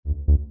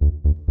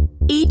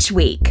Each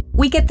week,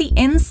 we get the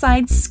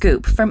inside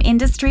scoop from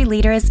industry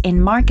leaders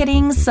in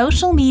marketing,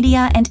 social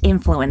media, and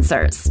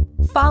influencers.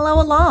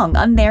 Follow along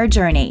on their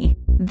journey.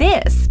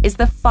 This is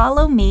the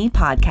Follow Me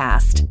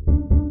Podcast.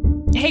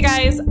 Hey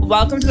guys,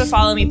 welcome to the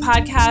Follow Me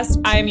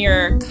Podcast. I'm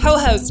your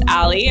co-host,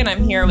 Allie, and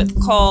I'm here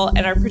with Cole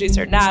and our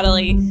producer,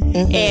 Natalie.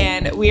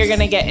 And we are going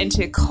to get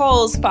into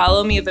Cole's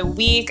Follow Me of the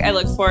Week. I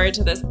look forward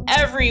to this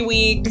every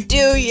week. Do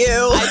you?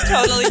 I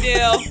totally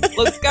do.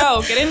 Let's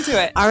go. Get into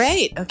it. All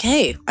right.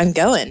 Okay. I'm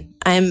going.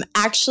 I'm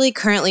actually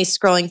currently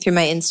scrolling through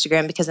my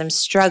Instagram because I'm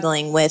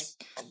struggling with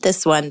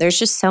this one. There's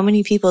just so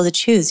many people to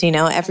choose,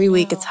 every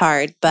week it's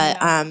hard. But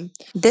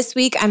this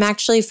week I'm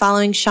actually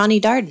following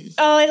Shani Darden.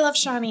 Oh, I love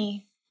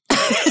Shani.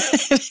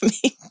 Me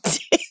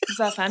too. Is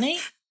that funny?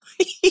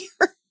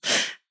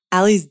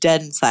 Allie's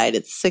dead inside.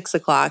 It's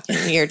 6:00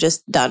 and you're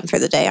just done for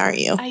the day, aren't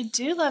you? I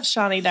do love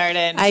Shani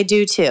Darden. I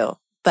do too.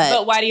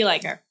 But why do you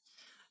like her?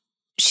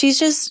 She's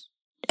just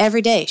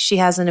every day. She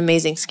has an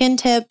amazing skin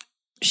tip.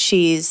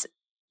 She's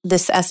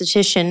this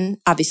esthetician.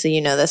 Obviously, you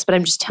know this, but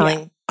I'm just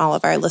telling all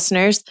of our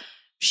listeners.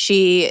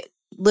 She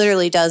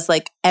literally does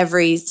like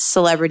every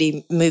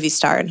celebrity movie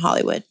star in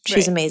Hollywood.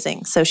 She's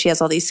amazing. So she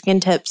has all these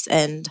skin tips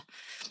and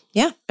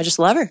I just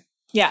love her.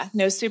 Yeah,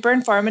 super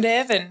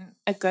informative and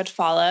a good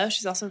follow.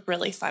 She's also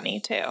really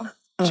funny too.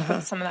 She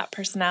puts some of that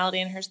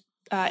personality in her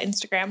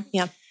Instagram.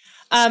 Yeah.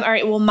 All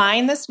right. Well,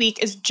 mine this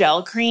week is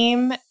Gel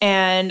Cream,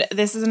 and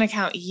this is an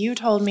account you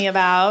told me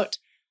about.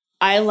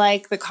 I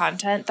like the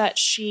content that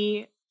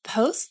she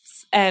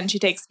posts, and she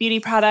takes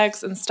beauty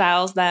products and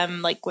styles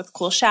them like with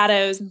cool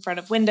shadows in front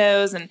of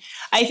windows. And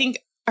I think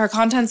her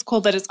content's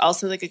cool, but it's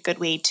also like a good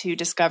way to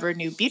discover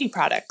new beauty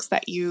products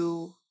that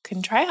you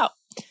can try out.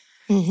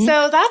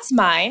 So that's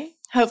mine.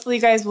 Hopefully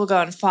you guys will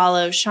go and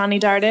follow Shani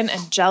Darden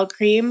and Gel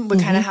Cream. We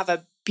kind of have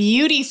a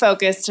beauty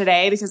focus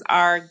today because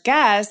our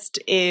guest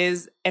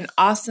is an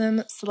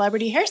awesome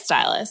celebrity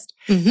hairstylist.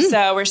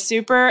 So we're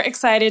super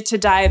excited to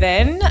dive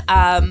in.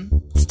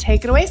 Let's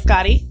take it away,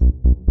 Scotty.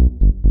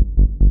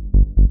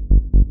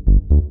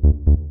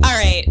 All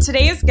right,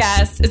 today's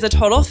guest is a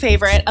total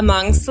favorite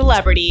among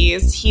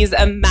celebrities. He's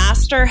a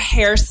master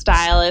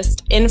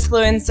hairstylist,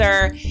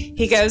 influencer.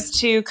 He goes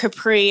to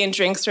Capri and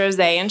drinks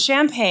rosé and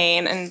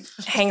champagne and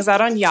hangs out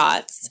on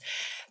yachts.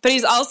 But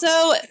he's also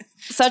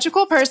such a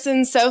cool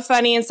person, so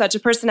funny, and such a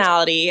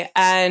personality.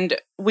 And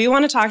we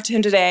want to talk to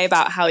him today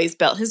about how he's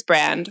built his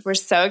brand. We're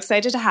so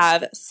excited to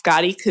have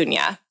Scotty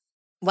Cunha.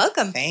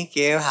 Welcome. Thank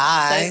you.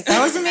 Hi. That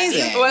was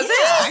amazing. Was it?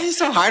 Why are you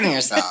so hard on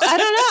yourself? I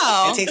don't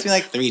know. It takes me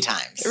like 3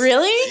 times.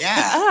 Really?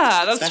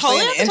 Yeah. That's Especially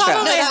totally in at the top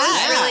intro. of my No, head.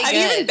 that was really Have you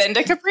good. even been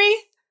to Capri?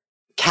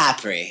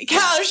 Capri.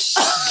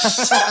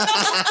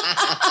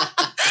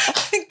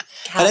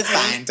 But it's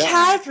fine. Don't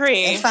worry. Capri.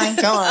 It's fine.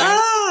 Don't worry.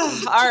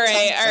 All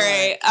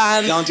right.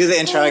 Don't do the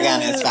intro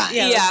again. It's fine.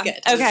 Yeah, that's good.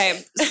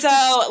 Okay.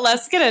 So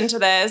let's get into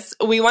this.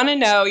 We want to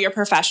know your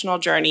professional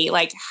journey.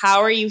 Like,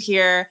 how are you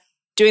here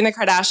doing the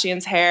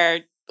Kardashians'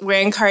 hair,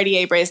 wearing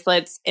Cartier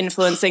bracelets,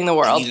 influencing the I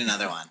world? need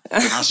another one.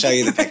 I'll show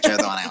you the picture of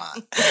the one I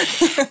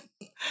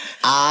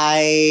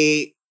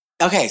want.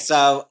 Okay,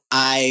 so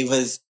I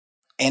was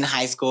in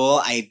high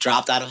school. I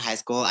dropped out of high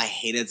school. I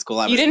hated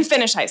school. You didn't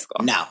finish high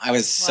school? No, I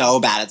was so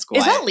bad at school.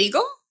 Is that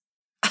legal?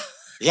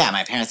 Yeah,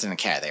 my parents didn't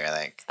care. They were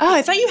like, Oh,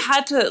 I thought you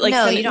had to like.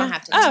 No, finish- you don't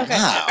have to. Oh, okay.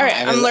 No, All right.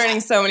 I I'm was-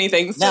 learning so many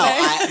things no,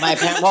 today. my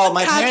parents.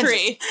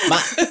 Capri.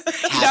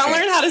 Capri. Don't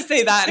learn how to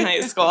say that in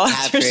high school.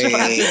 Capri,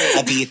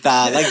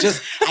 Ibiza. Like,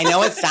 just, I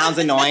know it sounds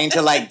annoying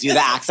to like do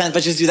the accent,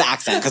 but just do the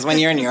accent. Because when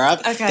you're in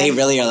Europe, they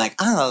really are like,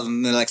 oh,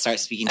 and they like start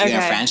speaking to you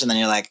in French. And then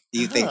you're like,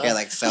 you think you're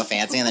like so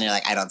fancy. And then you're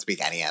like, I don't speak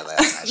any other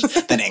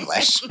language than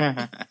English.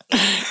 And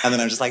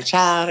then I'm just like,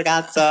 ciao,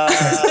 ragazzo.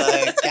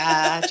 Like,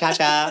 yeah, ciao,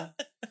 ciao.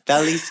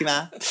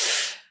 Bellissima.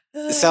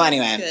 So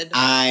anyway, Good.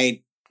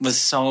 I was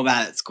so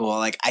bad at school.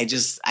 Like, I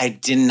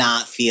did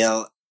not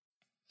feel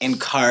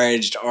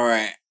encouraged or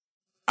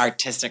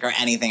artistic or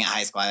anything at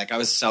high school. Like, I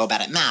was so bad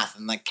at math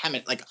and like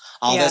chemistry, like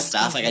all this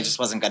stuff. Like, I just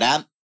wasn't good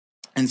at.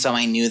 And so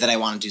I knew that I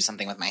wanted to do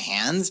something with my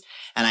hands,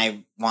 and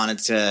I wanted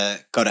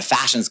to go to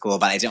fashion school,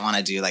 but I didn't want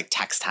to do like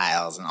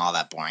textiles and all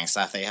that boring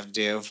stuff that you have to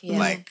do. Yeah.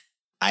 Like,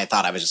 I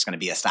thought I was just going to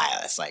be a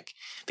stylist. Like,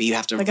 but you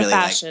have to Like a really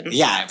fashion like,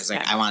 yeah, I stylist, was like,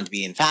 yeah. I wanted to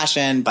be in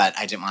fashion, but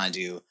I didn't want to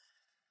do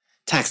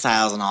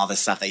textiles and all this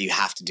stuff that you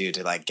have to do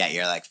to like get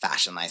your like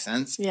fashion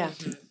license. Yeah.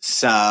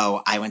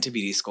 So I went to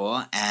beauty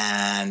school,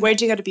 and Where'd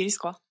you go to beauty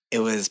school? it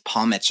was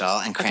Paul Mitchell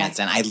and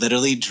Cranston. I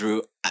literally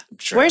drew.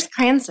 Where's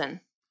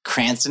Cranston?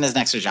 Cranston is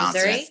next to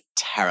Johnson. Missouri? It's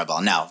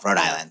terrible. No, Rhode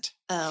Island.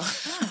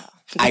 Oh.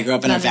 I grew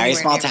up in a Not very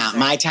anywhere small near town. Missouri.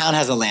 My town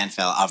has a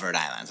landfill of Rhode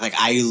Island. Like,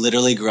 I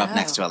literally grew up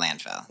next to a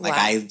landfill. Like,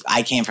 Wow.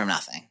 I came from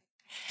nothing.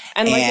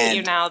 And look at And-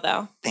 you now,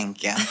 though.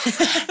 Thank you.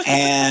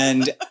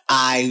 And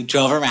I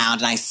drove around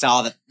and I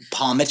saw that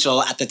Paul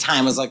Mitchell at the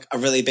time was like a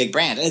really big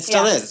brand. And it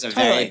still Yeah, is. It's a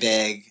totally. very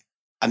big,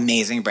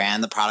 amazing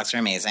brand. The products are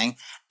amazing.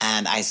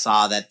 And I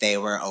saw that they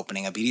were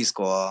opening a beauty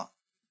school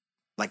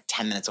like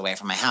 10 minutes away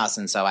from my house.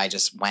 And so I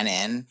just went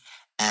in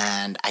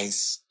and I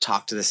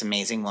talked to this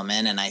amazing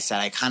woman. And I said,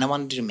 I kind of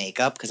wanted to do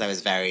makeup because I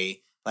was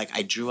very like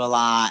I drew a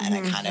lot and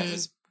I kind Mm-hmm. of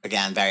was,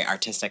 again, very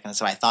artistic. And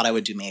so I thought I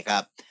would do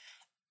makeup.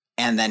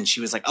 And then she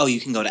was like, oh, you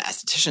can go to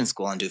esthetician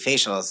school and do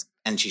facials.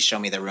 And she showed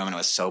me the room and it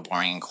was so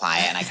boring and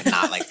quiet. And I could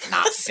not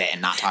not sit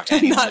and not talk to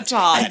anyone. Not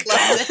talk. And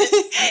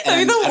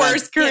That'd be the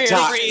worst career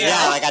for you.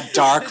 Yeah, like a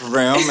dark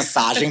room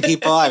massaging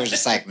people. I was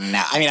just like,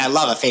 no. I mean, I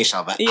love a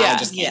facial, but I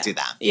just can't do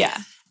that. Yeah.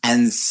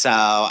 And so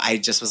I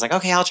just was like,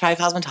 okay, I'll try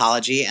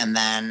cosmetology. And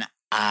then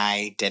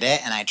I did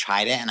it and I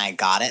tried it and I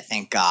got it,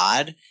 thank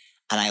God.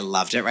 And I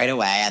loved it right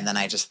away. And then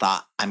I just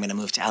thought, I'm going to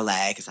move to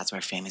LA because that's where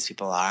famous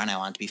people are. And I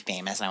wanted to be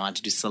famous. And I wanted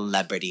to do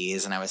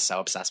celebrities. And I was so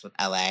obsessed with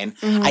LA.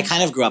 And I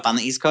kind of grew up on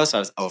the East Coast, so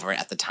I was over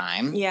it at the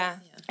time. Yeah.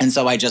 And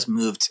so I just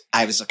moved.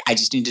 I was like, I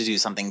just need to do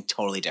something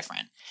totally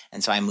different.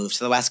 And so I moved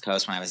to the West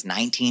Coast when I was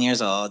 19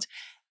 years old.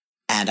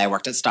 And I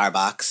worked at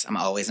Starbucks. I'm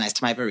always nice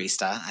to my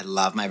barista. I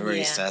love my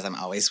baristas. I'm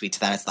always sweet to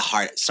them. It's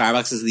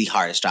Starbucks is the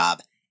hardest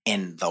job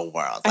in the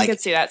world. I could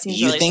see that. Seems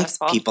you really think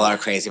stressful. people are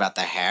crazy about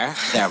their hair?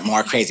 They're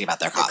more crazy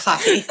about their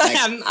coffee. Like,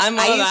 I'm one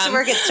I of used to them.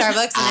 work at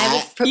Starbucks,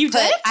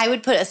 and I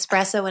would put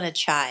espresso in a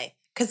chai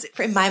because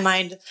in my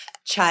mind,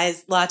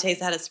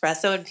 lattes had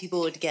espresso, and people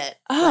would get.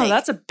 Oh,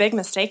 that's a big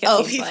mistake. It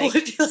seems people like.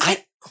 would be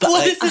like, but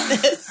 "What like,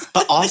 is this?"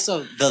 But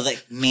also the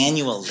like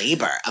manual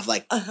labor of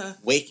like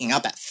waking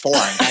up at 4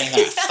 and getting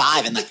there at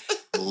 5 and like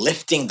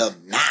lifting the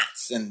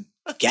mats and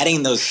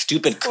getting those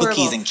stupid cookies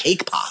Horrible. and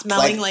cake pops.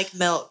 Smelling like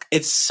milk.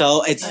 It's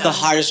the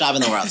hardest job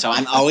in the world. So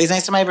I'm always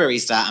nice to my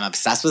barista. I'm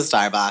obsessed with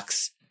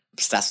Starbucks,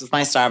 obsessed with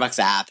my Starbucks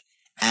app.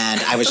 And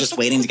I was just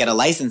waiting to get a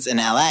license in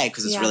LA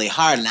because it's really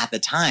hard. And at the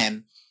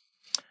time,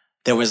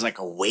 there was like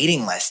a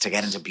waiting list to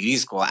get into beauty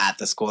school at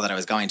the school that I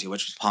was going to,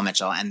 which was Paul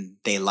Mitchell. And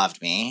they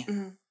loved me.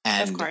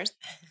 And Of course.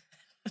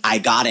 I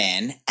got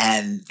in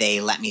and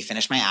they let me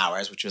finish my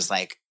hours, which was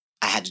like,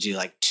 I had to do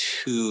like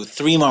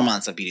 3 more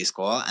months of beauty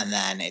school. And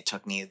then it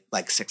took me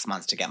like 6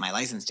 months to get my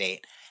license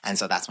date. And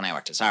so that's when I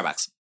worked at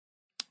Starbucks.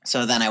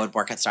 So then I would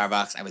work at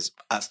Starbucks.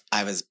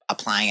 I was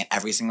applying at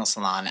every single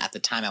salon. At the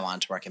time, I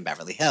wanted to work in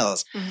Beverly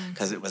Hills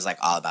because it was like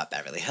all about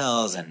Beverly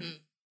Hills and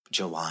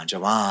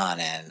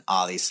Joanne and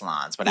all these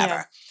salons, whatever.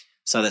 Yeah.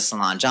 So the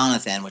salon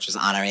Jonathan, which was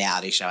on a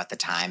reality show at the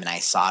time, and I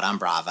saw it on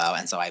Bravo.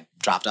 And so I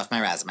dropped off my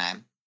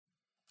resume.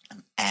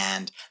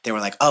 And they were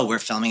like, oh, we're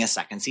filming a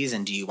second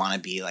season. Do you want to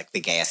be like the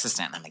gay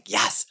assistant? And I'm like,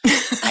 yes.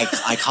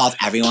 I called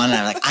everyone and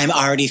I'm like, I'm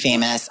already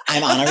famous.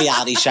 I'm on a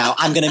reality show.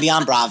 I'm going to be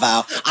on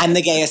Bravo. I'm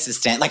the gay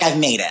assistant. Like, I've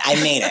made it. I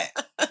made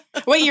it.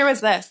 What year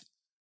was this?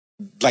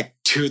 Like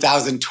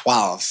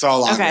 2012,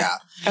 so long ago.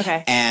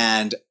 Okay.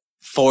 And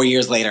 4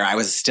 years later, I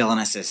was still an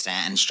assistant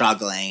and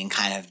struggling,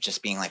 kind of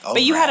just being like, oh.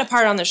 But you had a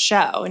part on the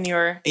show and you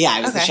were. Yeah,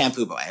 I was the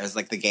shampoo boy. I was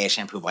like the gay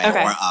shampoo boy. I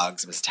wore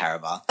Uggs. It was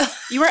terrible.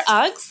 You were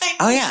Uggs?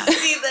 Oh, yeah.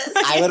 See this?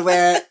 I would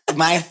wear,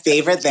 my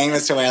favorite thing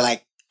was to wear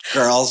like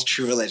girls'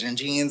 True Religion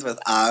jeans with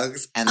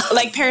Uggs. And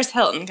Like Paris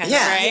Hilton kind of,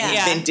 right?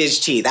 yeah.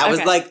 Vintage tee. That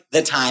was like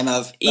the time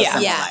of the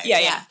summer life.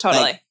 Yeah,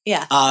 totally. Like,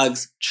 Yeah.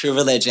 Uggs, True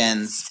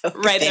Religions,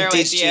 Right there with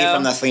vintage you. tee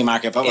from the flea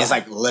market, but was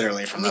like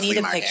literally from the We need flea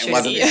a market. picture It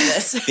wasn't of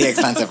this. the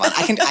expensive one.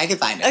 I can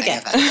find it. Okay. I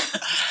can find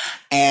it.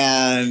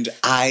 And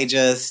I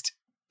just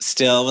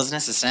still was an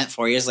assistant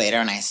 4 years later,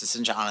 and I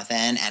assisted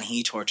Jonathan, and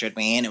he tortured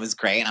me, and it was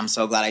great. And I'm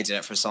so glad I did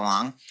it for so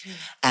long.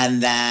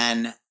 And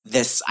then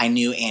I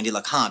knew Andy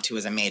LeCompte, who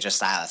was a major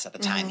stylist at the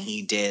time.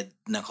 He did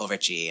Nicole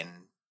Richie and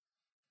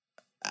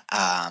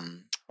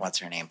what's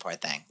her name? Poor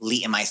thing,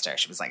 Lita Meister.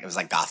 It was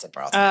like Gossip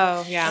Girl.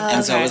 Oh, yeah.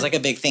 And so it was like a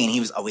big thing. And he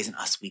was always in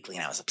Us Weekly,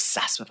 and I was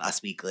obsessed with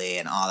Us Weekly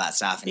and all that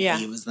stuff. And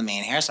he was the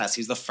main hairstylist.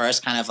 He was the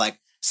first kind of like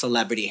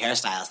celebrity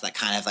hairstylist that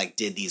kind of like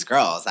did these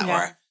girls that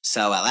were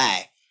so LA.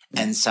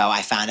 And so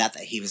I found out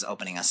that he was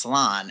opening a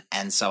salon.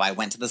 And so I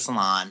went to the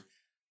salon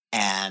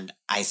and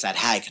I said,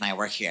 hi, can I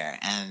work here?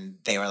 And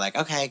they were like,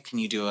 okay, can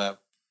you do a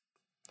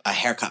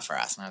haircut for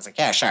us? And I was like,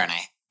 yeah, sure. And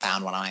I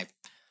found one of my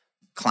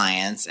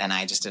clients and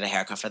I just did a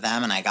haircut for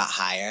them and I got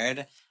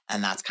hired.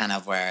 And that's kind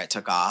of where it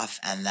took off.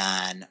 And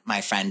then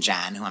my friend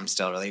Jen, who I'm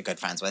still really good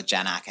friends with,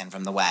 Jen Akin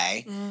from The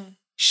Way,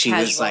 she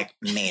was like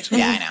major.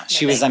 Yeah, I know.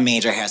 She was a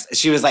major hairstylist.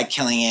 She was like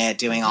killing it,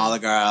 doing all the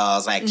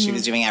girls. Like she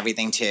was doing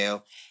everything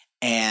too.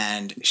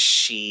 And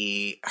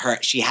she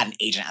had an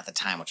agent at the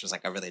time, which was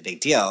like a really big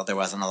deal. There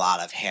wasn't a lot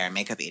of hair and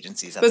makeup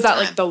agencies at the time. Was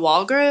that like the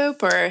Wall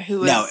Group or who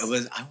was? No, it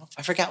was,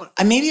 I forget what,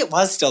 maybe it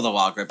was still the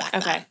Wall Group back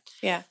then. Okay,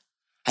 yeah.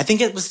 I think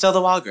it was still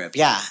the Wall Group,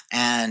 yeah.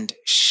 And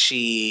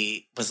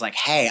she was like,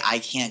 hey, I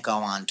can't go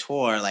on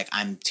tour. Like,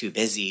 I'm too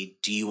busy.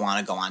 Do you want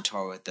to go on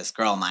tour with this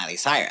girl, Miley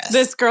Cyrus?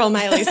 This girl,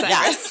 Miley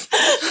Cyrus.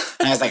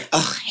 And I was like,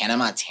 ugh, Hannah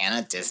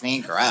Montana, Disney,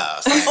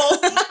 gross. Like,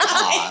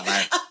 oh,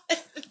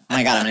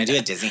 my God, I'm going to do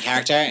a Disney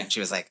character. And she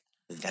was like,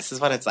 this is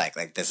what it's like.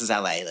 Like, this is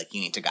LA. Like,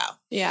 you need to go.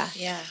 Yeah.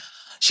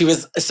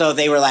 So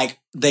they were like,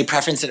 they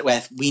preferenced it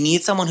with, we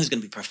need someone who's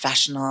going to be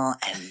professional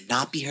and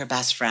not be her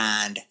best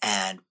friend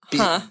and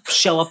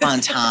show up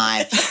on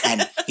time.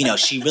 And,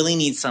 she really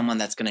needs someone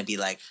that's going to be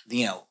like,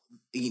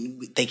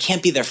 they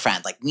can't be their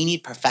friend. Like, we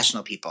need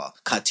professional people.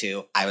 Cut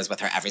to, I was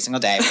with her every single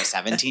day for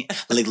 17.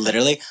 Like,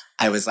 literally,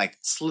 I was like,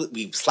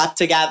 we slept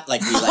together.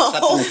 Like, we like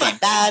slept in the same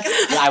bed.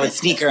 I would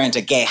sneak her into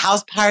gay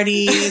house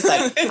parties.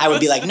 Like, I would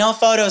be like, no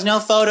photos, no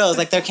photos.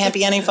 Like, there can't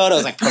be any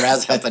photos. Like,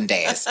 Perez Hilton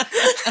days.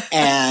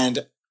 And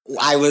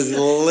I was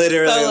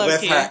literally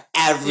with her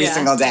every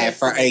single day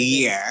for a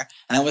year.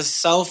 And it was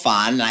so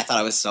fun. And I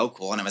thought it was so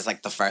cool. And it was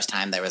like the first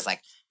time there was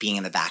like being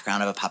in the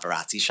background of a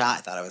paparazzi shot.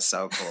 I thought it was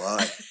so cool.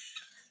 Like,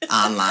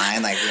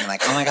 online, like being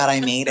like, oh my God, I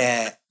made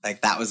it.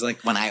 Like, that was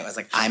like when I was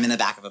like, I'm in the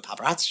back of a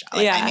paparazzi shot.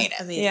 Like, I made it.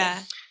 Amazing. Yeah.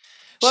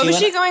 What was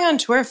she going on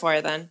tour for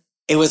then?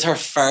 It was her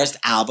first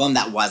album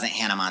that wasn't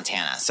Hannah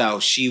Montana. So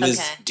she was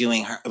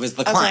doing her, it was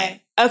The Climb.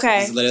 Okay.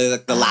 It was literally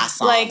like the last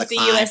song. Like the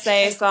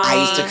USA song.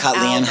 I used to cut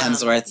Liam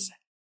Hemsworth's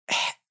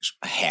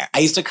hair. I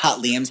used to cut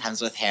Liam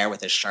Hemsworth's hair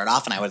with his shirt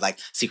off, and I would like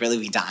secretly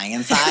be dying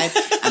inside.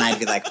 And I'd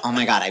be like, oh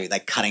my God, I'd be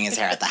like cutting his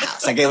hair at the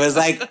house. Like, it was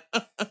like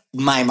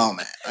my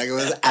moment. Like, it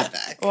was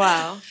epic.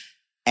 Wow.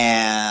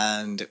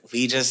 And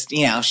we just,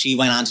 she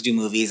went on to do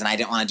movies, and I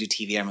didn't want to do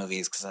TV or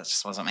movies because that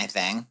just wasn't my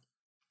thing.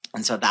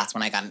 And so that's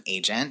when I got an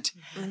agent.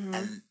 Mm-hmm.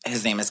 And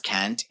his name is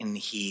Kent, and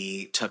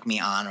he took me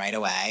on right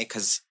away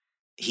because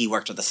he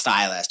worked with a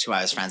stylist who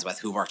I was friends with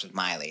who worked with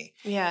Miley.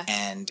 Yeah.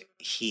 And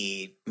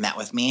he met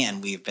with me,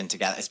 and we've been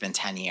together. It's been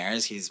 10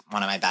 years. He's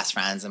one of my best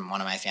friends and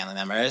one of my family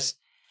members.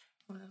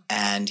 Wow.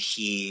 And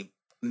he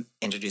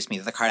introduced me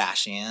to the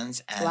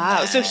Kardashians. And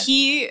wow. So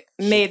he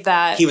made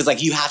that. He was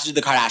like, you have to do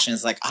the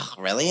Kardashians. Like, oh,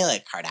 really?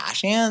 Like,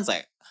 Kardashians?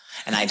 Like,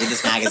 and I did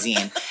this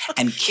magazine.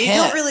 And Kim,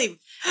 you don't really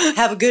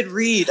have a good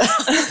read. No,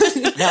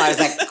 I was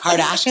like,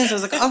 Kardashians? I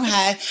was like,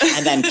 okay.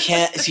 And then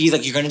Kim, so he's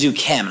like, you're going to do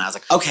Kim. And I was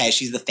like, okay,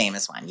 she's the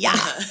famous one. Yeah.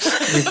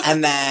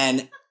 And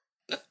then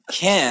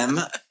Kim,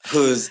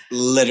 who's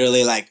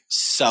literally like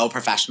so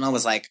professional,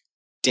 was like,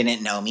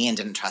 didn't know me and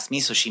didn't trust me.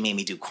 So she made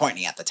me do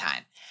Kourtney at the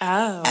time.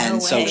 Oh, and no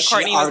so way. she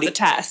Kourtney already, was the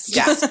test.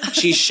 Yes.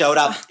 She showed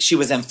up. She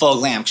was in full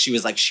glam. She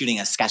was like shooting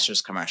a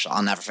Skechers commercial.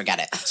 I'll never forget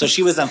it. So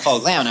she was in full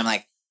glam. And I'm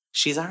like,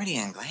 she's already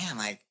in glam.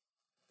 Like,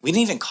 we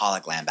didn't even call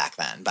it glam back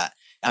then. But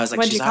I was like,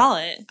 what'd you call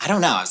it? I don't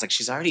know. I was like,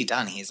 she's already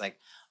done. He's like,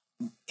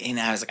 and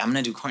I was like, I'm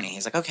going to do Kourtney.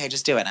 He's like, okay,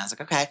 just do it. And I was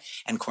like, okay.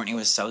 And Kourtney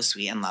was so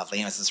sweet and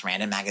lovely. It was this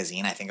random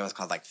magazine. I think it was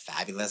called like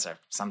Fabulous or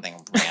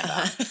something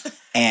random.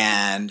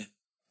 And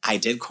I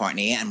did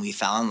Kourtney, and we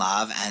fell in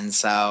love. And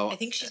so I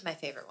think she's my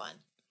favorite one.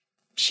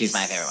 She's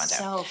my favorite one too.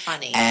 So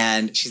funny.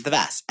 And she's the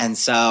best. And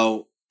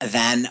so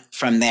then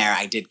from there,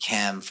 I did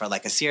Kim for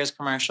like a Sears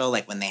commercial,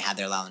 like when they had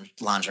their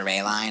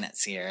lingerie line at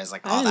Sears,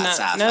 like all that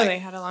stuff. No, like, they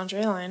had a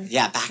lingerie line.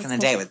 Yeah, back in the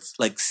day with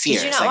like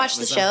Sears. Did you not watch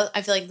the show?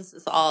 I feel like this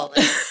is all.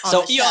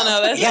 So you all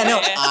know this. Yeah,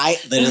 no,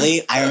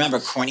 I remember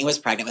Kourtney was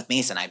pregnant with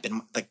Mason. I've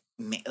been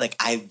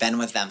I've been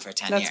with them for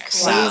 10 years.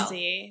 That's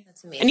crazy. So,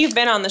 that's amazing. And you've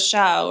been on the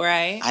show,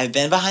 right? I've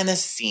been behind the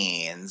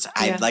scenes.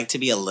 Yeah. I'd like to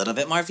be a little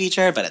bit more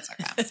featured, but it's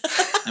okay.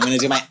 I'm going to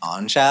do my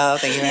own show.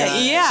 Thank you very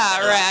much. Yeah,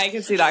 right. I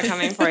can see that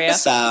coming for you.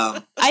 So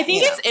I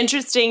think it's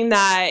interesting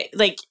that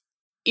like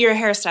you're a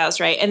hairstylist,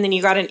 right? And then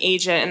you got an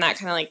agent, and that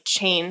kind of like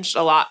changed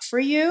a lot for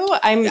you.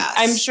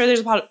 I'm sure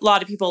there's a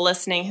lot of people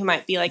listening who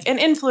might be like an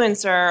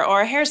influencer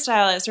or a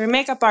hairstylist or a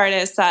makeup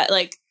artist that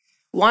like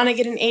want to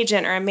get an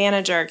agent or a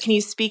manager. Can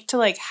you speak to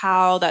like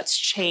how that's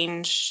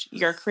changed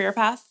your career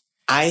path?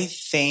 I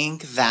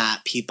think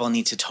that people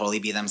need to totally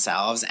be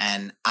themselves.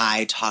 And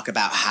I talk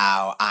about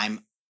how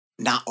I'm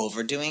not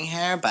overdoing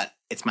hair, but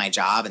it's my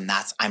job, and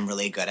I'm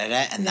really good at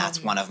it. And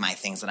that's one of my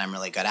things that I'm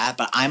really good at.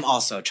 But I'm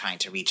also trying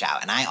to reach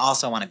out, and I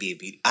also want to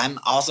be I'm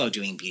also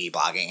doing beauty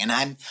blogging, and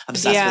I'm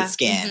obsessed with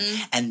skin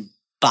and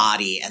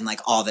body and like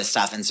all this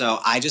stuff. And so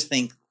I just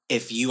think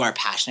if you are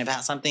passionate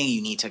about something,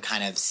 you need to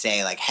kind of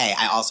say like, hey,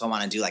 I also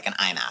want to do like an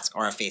eye mask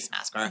or a face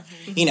mask or,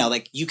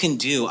 like you can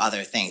do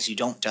other things. You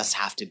don't just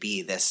have to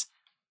be this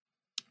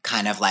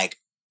kind of like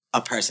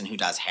a person who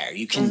does hair.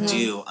 You can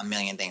do a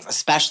million things,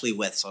 especially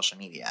with social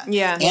media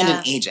and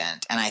an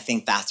agent. And I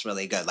think that's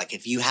really good. Like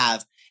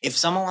if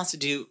someone wants to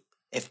do,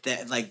 if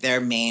their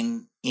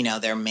main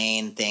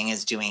thing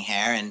is doing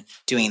hair and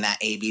doing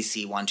that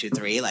ABC 1, 2,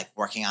 3, like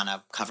working on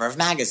a cover of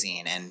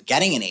magazine and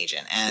getting an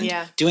agent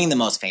and doing the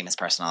most famous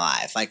person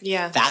alive, like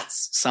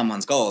that's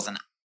someone's goals. And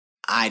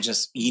I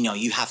just,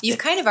 you have to. You've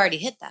kind of already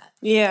hit that.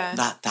 Yeah.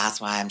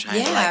 That's why I'm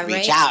trying to like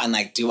reach out and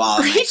like do all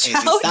of my crazy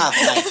stuff.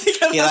 And like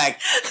feel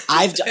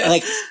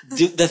like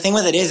the thing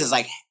with it is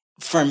like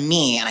for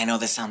me, and I know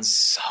this sounds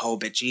so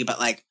bitchy,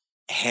 but like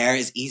hair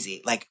is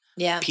easy. Like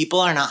people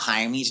are not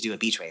hiring me to do a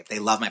beach wave. They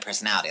love my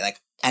personality. Like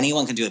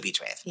anyone can do a beach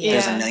wave. Yeah.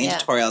 There's a million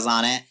tutorials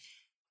on it.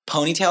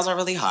 Ponytails are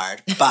really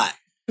hard, but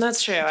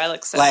that's true. I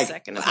look so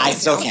sick in a ponytail. I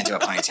still can't do a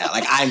ponytail.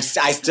 Like I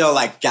still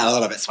like get a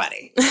little bit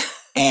sweaty.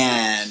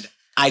 And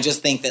I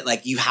just think that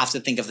like you have to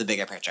think of the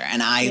bigger picture.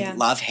 And I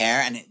love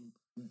hair, and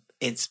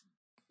it's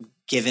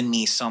given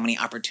me so many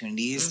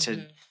opportunities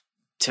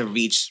to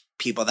reach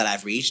people that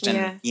I've reached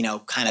and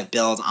kind of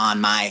build on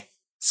my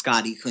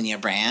Scotty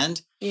Cunha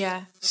brand.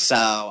 Yeah.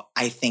 So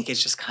I think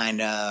it's just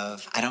kind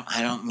of,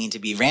 I don't mean to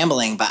be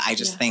rambling, but I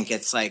just think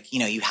it's like,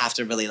 you have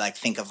to really like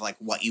think of like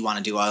what you want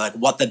to do or like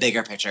what the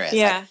bigger picture is.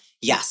 Yeah. Like,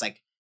 yes,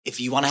 like if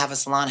you want to have a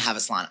salon, have a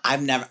salon.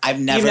 I've never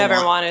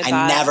wanted that.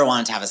 I never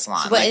wanted to have a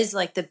salon. So what is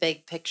like the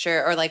big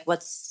picture, or like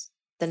what's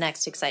the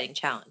next exciting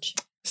challenge?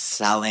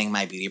 Selling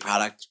my beauty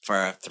product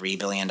for $3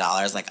 billion,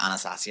 like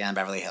Anastasia in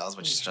Beverly Hills,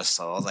 which is just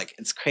sold. Like,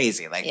 it's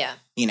crazy. Like,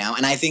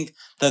 and I think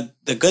the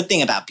good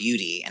thing about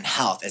beauty and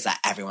health is that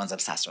everyone's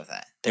obsessed with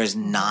it. There's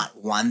not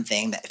one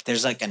thing that if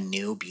there's like a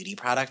new beauty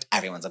product,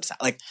 everyone's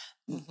obsessed. Like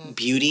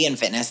beauty and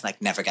fitness,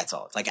 like never gets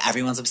old. Like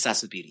everyone's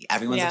obsessed with beauty.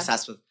 Everyone's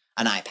obsessed with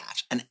an eye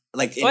patch. And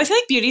like, I feel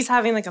like beauty's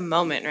having like a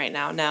moment right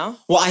now. No?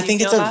 Well, I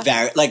think it's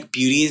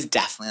beauty is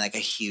definitely like a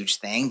huge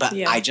thing, but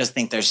I just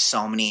think there's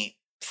so many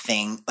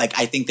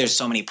I think there's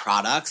so many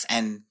products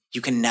and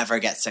you can never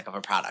get sick of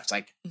a product.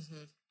 Like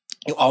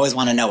you always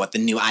want to know what the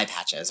new eye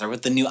patch is or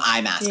what the new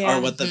eye mask or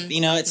what the,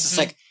 it's just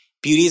like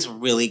beauty is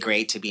really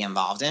great to be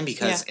involved in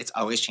because it's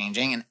always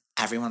changing and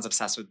everyone's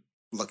obsessed with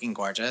looking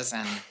gorgeous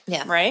and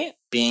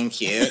being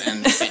cute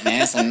and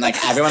fitness and like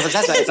everyone's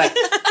obsessed with it.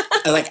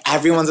 It's like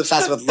everyone's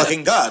obsessed with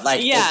looking good. Like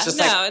it's just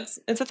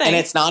it's a thing. And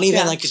it's not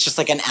even like it's just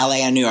like an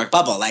LA and New York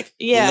bubble. Like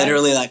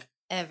literally like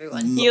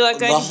everyone. You look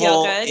good, you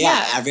feel good.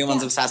 Yeah,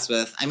 everyone's obsessed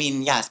with. I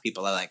mean, yes,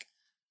 people are like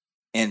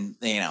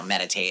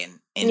meditate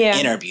in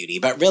inner beauty,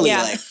 but really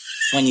like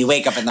when you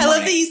wake up in the morning. I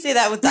love that you say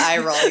that with the eye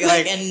roll. You're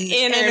like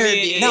inner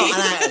beauty. No, and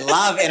I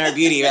love inner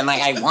beauty and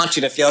like I want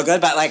you to feel good,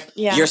 but like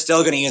you're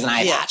still going to use an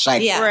eye patch.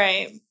 Like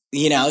right.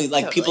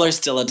 People are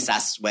still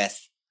obsessed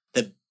with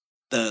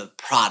the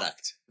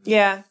product.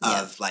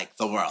 Of like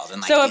the world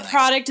and like so a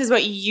product is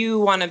what you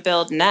want to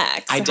build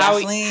next. So how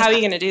are you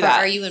going to do that?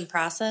 Are you in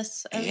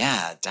process?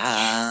 Yeah,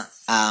 duh.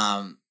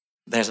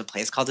 There's a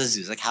place called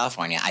Azusa,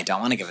 California. I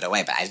don't want to give it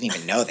away, but I didn't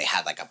even know they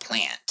had like a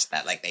plant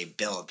that like they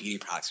build beauty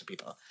products for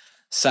people.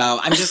 So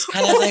I'm just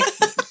kind of like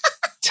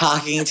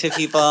talking to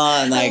people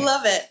and like I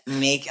love it.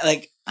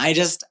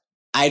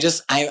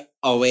 I'm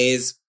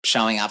always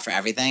showing up for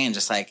everything and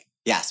just like,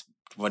 yes,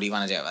 what do you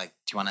want to do? Like,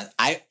 do you want to?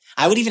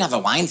 I would even have a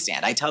wine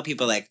stand. I tell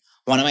people like.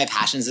 One of my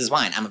passions is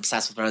wine. I'm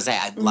obsessed with rosé.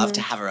 I'd love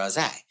to have a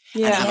rosé.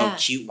 And have a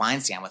cute wine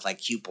stand with like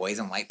cute boys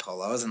in white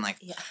polos. And like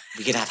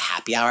we could have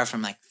happy hour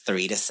from like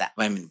 3 to 7.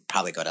 I mean,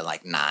 probably go to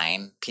like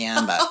 9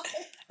 p.m. But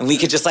we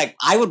could just like,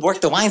 I would work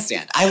the wine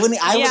stand. I would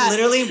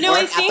literally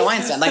work at the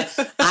wine stand. Like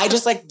I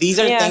just like, these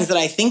are things that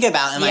I think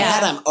about in my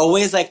head. I'm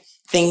always like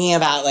thinking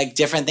about like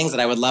different things that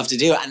I would love to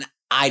do. And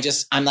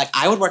I'm like,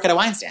 I would work at a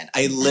wine stand.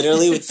 I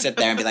literally would sit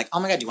there and be like,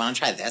 oh my God, do you want to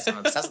try this? I'm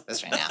obsessed with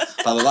this right now.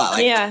 Blah, blah, blah.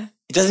 Like,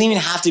 it doesn't even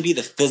have to be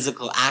the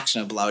physical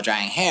action of blow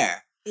drying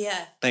hair.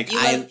 Yeah. Like you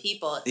love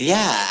people.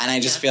 Yeah. And I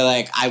just feel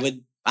like I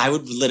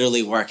would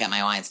literally work at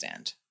my wine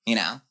stand,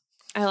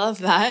 I love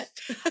that.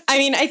 I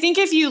mean, I think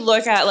if you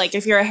look at like,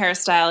 if you're a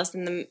hairstylist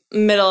in the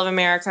middle of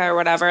America or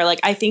whatever,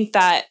 like, I think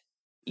that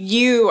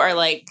you are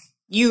like,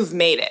 you've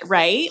made it,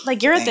 right?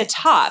 Like you're at the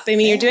top. I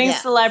mean, you're doing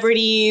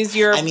celebrities,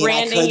 you're branding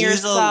yourself. I could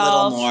use a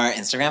little more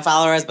Instagram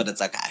followers, but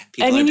it's okay.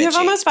 People you have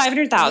almost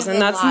 500,000.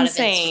 That's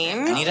insane.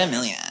 I need 1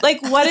 million.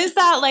 Like, what is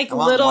that like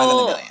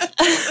little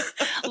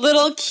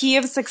little key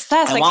of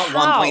success? I want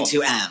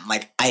 1.2 M.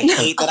 Like, I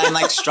hate that I'm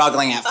like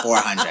struggling at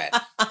 400.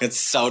 It's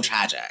so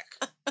tragic.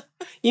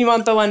 You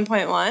want the 1.1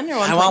 or 1.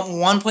 I want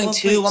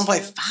 1.2,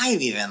 1.5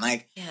 even.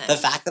 Like the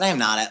fact that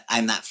I'm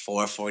at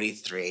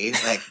 443.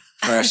 Like.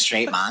 For a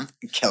straight month,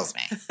 it kills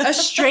me. A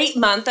straight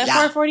month at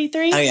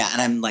 443? Oh, yeah.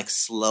 And I'm like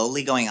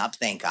slowly going up,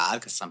 thank God,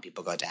 because some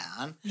people go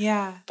down.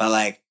 Yeah. But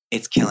like,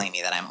 it's killing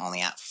me that I'm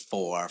only at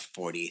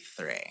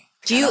 443.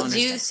 Do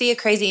you see a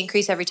crazy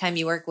increase every time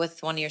you work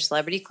with one of your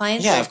celebrity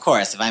clients? Yeah, of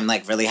course. If I'm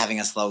like really having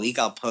a slow week,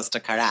 I'll post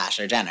a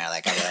Kardashian or Jenner.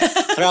 Like, I'll be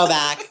like,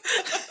 throwback.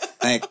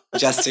 Like,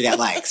 just to get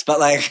likes. But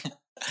like,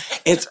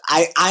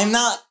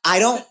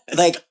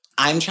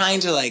 I'm trying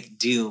to like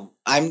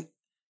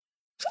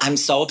I'm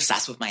so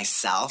obsessed with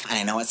myself, and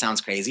I know it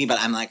sounds crazy, but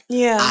I'm like,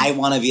 I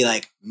want to be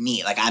like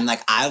me. Like, I'm like,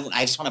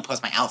 I just want to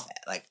post my outfit.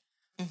 Like,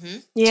 do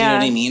you know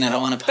what I mean? I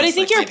don't want to post. But I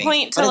think your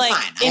point to like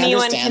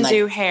anyone can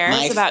do hair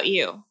is about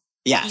you.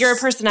 Yeah, your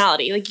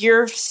personality. Like,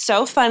 you're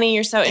so funny.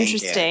 You're so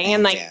interesting,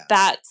 and like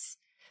that's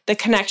the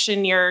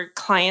connection your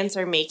clients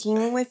are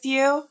making with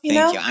you. You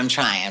know? Thank you.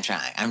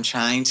 I'm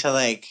trying to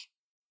like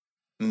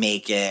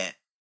make it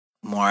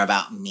more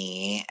about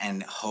me,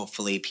 and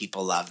hopefully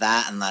people love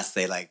that. Unless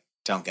they like.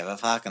 Don't give a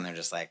fuck, and they're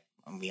just like,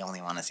 we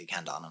only want to see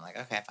Kendall, and I'm like,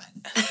 okay,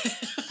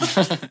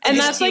 fine. And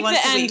that's like the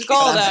end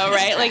goal, though,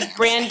 right? Like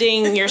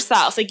branding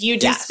yourself. Like you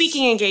do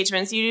speaking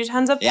engagements, you do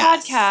tons of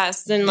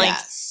podcasts, and like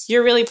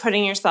you're really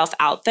putting yourself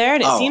out there.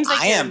 And it seems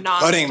like you're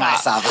not putting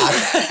myself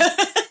out there.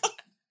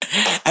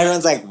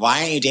 Everyone's like, why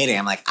aren't you dating?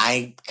 I'm like,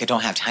 I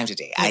don't have time to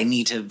date. I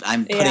need to.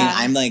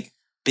 I'm like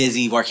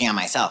busy working on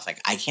myself. Like,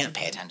 I can't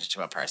pay attention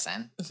to a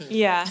person.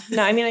 Yeah.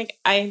 No, I mean, like,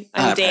 I'm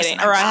dating,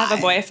 or I have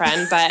a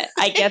boyfriend, but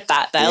I get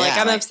that, though. Like,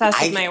 I'm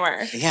obsessed with my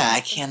work. Yeah, I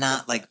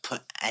cannot, like,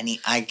 put any,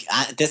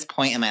 at this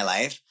point in my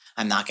life,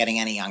 I'm not getting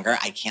any younger.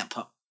 I can't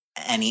put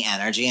any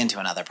energy into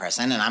another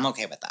person, and I'm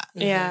okay with that.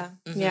 Yeah.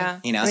 Mm-hmm. Yeah.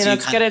 You know, I mean, so you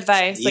that's kinda- good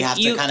advice. you Like have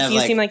to you, kind of, you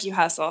like- seem like you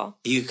hustle.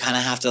 You kind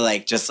of have to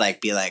like just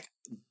like be like,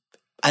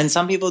 and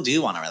some people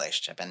do want a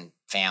relationship and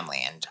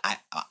family. And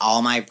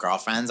all my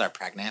girlfriends are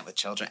pregnant with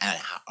children and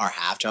or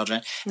have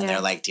children, and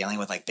they're like dealing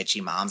with like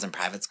bitchy moms in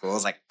private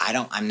schools. Like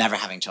I'm never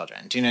having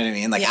children. Do you know what I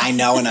mean? Like I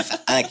know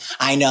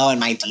I know in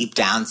my deep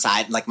down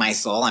side, like my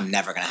soul, I'm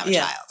never gonna have a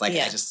child. Like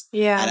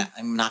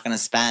I'm not gonna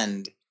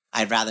spend.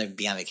 I'd rather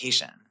be on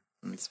vacation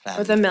and spend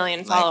with 1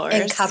 million followers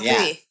in Capri.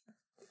 Yeah.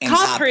 In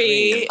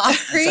Capri.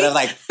 Instead of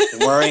like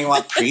worrying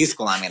what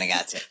preschool I'm gonna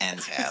get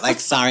into. Like,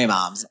 sorry,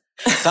 moms.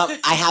 So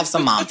I have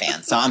some mom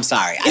fans, so I'm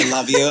sorry. I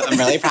love you. I'm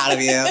really proud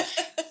of you.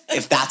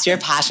 If that's your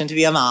passion to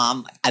be a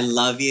mom, I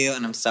love you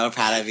and I'm so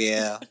proud of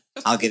you.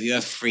 I'll give you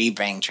a free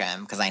brain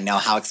trim because I know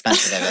how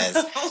expensive it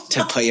is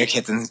to put your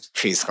kids in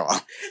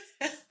preschool.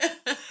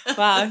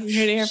 Wow, you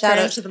heard it here Shout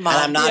out first. to the mom.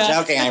 And I'm not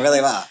joking. I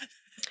really will.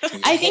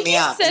 I think you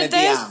said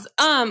this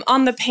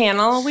on the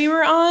panel we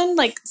were on,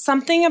 like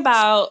something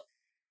about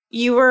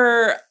you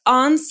were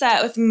on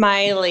set with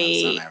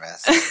Miley. I'm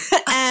so nervous.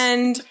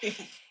 And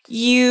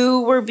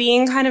you were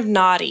being kind of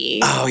naughty.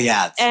 Oh,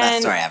 yeah. It's the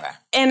best story ever.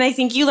 And I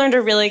think you learned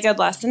a really good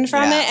lesson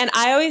from it. And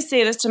I always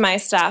say this to my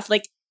staff,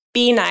 like,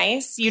 be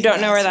nice. You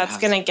don't know where that's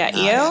going to get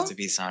you. You have to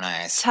be so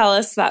nice. Tell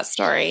us that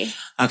story.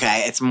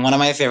 Okay. It's one of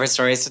my favorite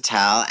stories to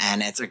tell,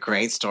 and it's a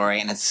great story,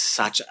 and it's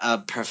such a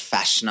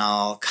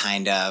professional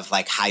kind of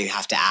like how you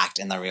have to act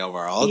in the real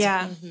world.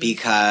 Yeah.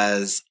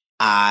 Because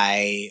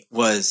I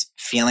was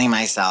feeling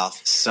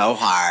myself so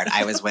hard.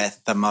 I was with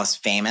the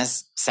most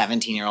famous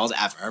 17-year-old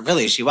ever.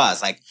 Really, she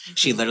was. Like,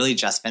 she literally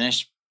just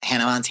finished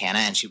Hannah Montana,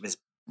 and she was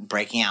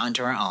breaking out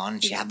into her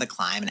own. She had the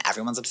climb, and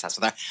everyone's obsessed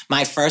with her.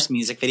 My first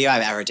music video I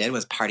ever did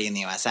was Party in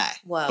the USA,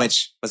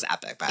 which was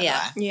epic, by the way.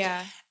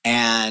 Yeah.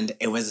 And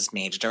it was this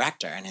major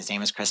director, and his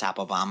name is Chris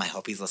Applebaum. I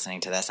hope he's listening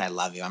to this. I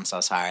love you. I'm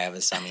so sorry. I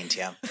was so mean to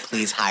you.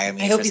 Please hire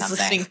me for something. I hope he's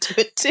listening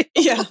to it, too.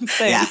 Yeah.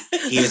 Yeah.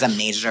 He was a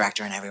major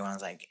director, and everyone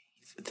was like,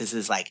 this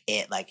is like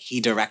it. Like,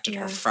 he directed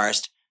her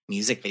first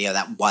music video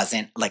that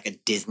wasn't like a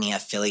Disney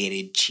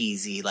affiliated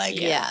cheesy, like,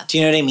 do you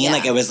know what I mean? Yeah.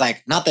 Like, it was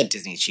like, not that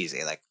Disney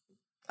cheesy, like,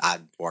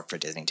 I'd work for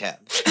Disney too.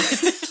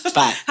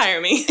 But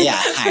hire me. Yeah,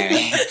 hire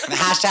me.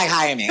 Hashtag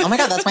hire me. Oh my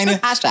God, that's my new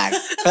hashtag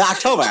for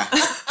October.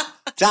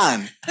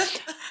 Done.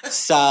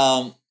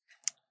 So,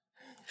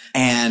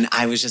 and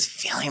I was just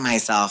feeling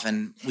myself,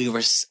 and we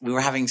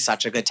were having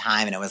such a good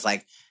time, and it was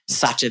like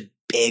such a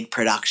big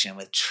production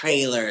with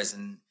trailers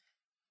and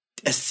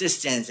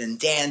assistants and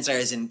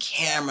dancers and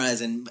cameras,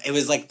 and it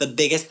was like the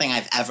biggest thing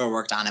I've ever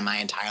worked on in my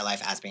entire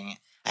life as being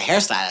a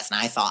hairstylist. And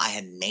I thought I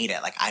had made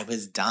it. Like, I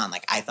was done.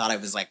 Like, I thought I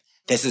was like,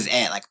 this is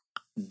it. Like,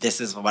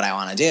 this is what I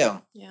want to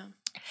do. Yeah.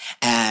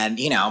 And,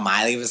 you know,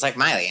 Miley was like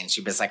Miley, and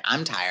she was like,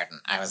 I'm tired. And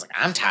I was like,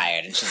 I'm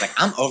tired. And she's like,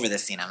 I'm over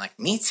this scene. I'm like,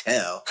 me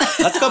too.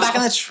 Let's go back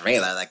in the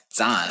trailer. Like,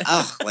 done.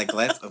 Ugh, like,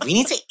 we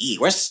need to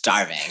eat. We're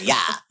starving.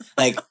 Yeah.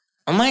 Like,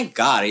 oh my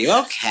God, are you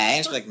okay?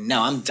 And she's like,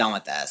 no, I'm done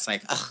with this.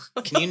 Like,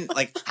 ugh, can you,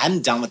 like,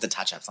 I'm done with the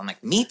touch-ups. I'm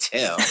like, me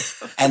too.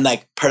 And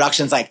like,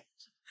 production's like,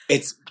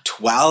 it's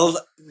 12.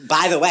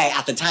 By the way,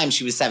 at the time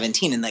she was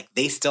 17, and like,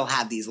 they still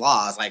had these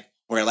laws, like,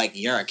 where like,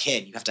 you're a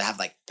kid, you have to have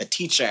like the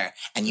teacher,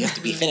 and you have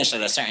to be finished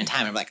at a certain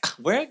time. I'm like,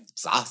 we're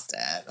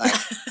exhausted. Like,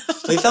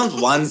 we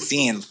filmed one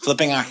scene,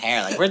 flipping our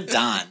hair. Like, we're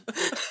done.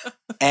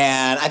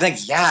 And I'm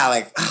like, yeah,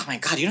 like, oh my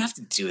God, you don't have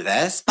to do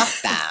this.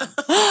 Fuck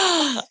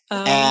them.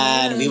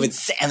 And we would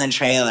sit in the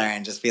trailer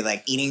and just be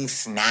like eating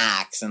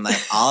snacks and like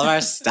all of our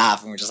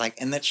stuff. And we're just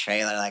like in the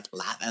trailer, like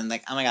laughing. And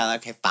like, oh my God,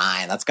 okay,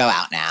 fine. Let's go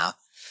out now.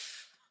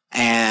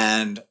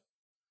 And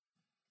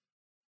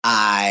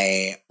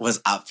I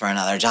was up for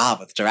another job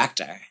with the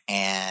director,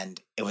 and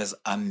it was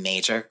a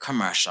major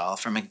commercial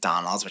for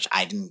McDonald's, which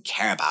I didn't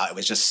care about. It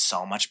was just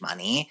so much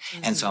money.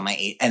 Mm-hmm. And so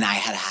I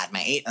had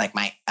my,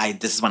 like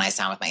this is when I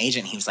signed with my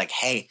agent. He was like,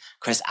 hey,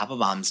 Chris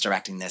Applebaum's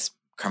directing this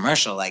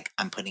commercial. Like,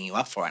 I'm putting you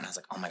up for it. And I was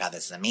like, oh my God,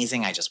 this is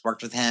amazing. I just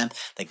worked with him.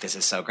 Like, this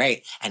is so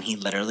great. And he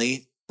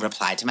literally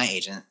replied to my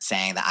agent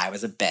saying that I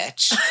was a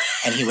bitch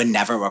and he would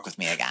never work with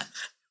me again.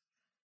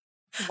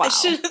 Wow.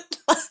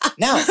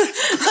 No.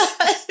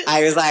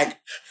 I was like,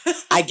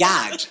 I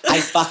gagged. I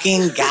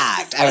fucking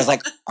gagged. I was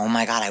like, oh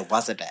my God, I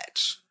was a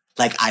bitch.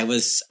 Like, I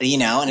was, you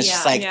know, and it's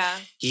just like,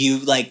 you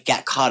like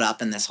get caught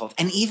up in this whole,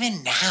 and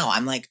even now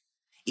I'm like,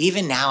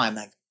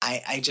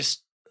 I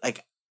just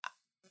like,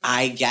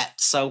 I get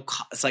so,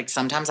 it's like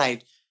sometimes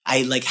I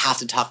like have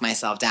to talk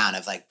myself down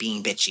of like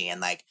being bitchy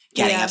and like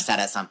getting upset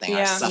at something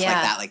or stuff like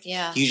that. Like,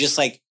 you just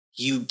like,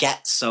 you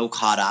get so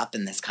caught up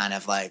in this kind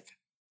of like,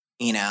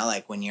 you know,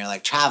 like when you're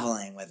like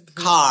traveling with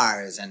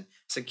cars and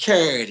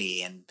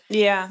security and,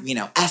 you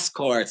know,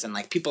 escorts, and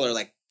like people are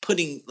like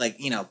putting like,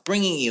 you know,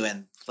 bringing you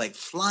and like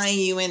flying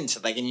you into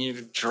like, and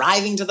you're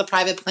driving to the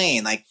private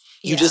plane. Like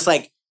you just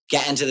like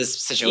get into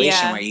this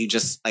situation where you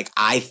just like,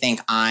 I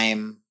think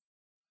I'm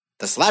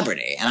the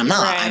celebrity and I'm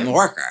not. Right. I'm a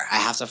worker. I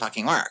have to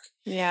fucking work.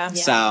 Yeah.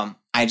 So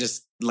I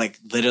just like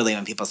literally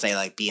when people say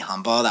like be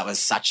humble, that was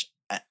such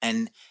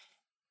and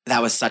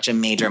that was such a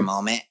major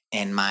moment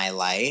in my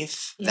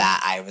life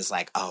that I was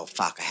like, oh,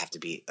 fuck, I have to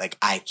be, like,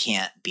 I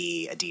can't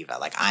be a diva.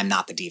 Like, I'm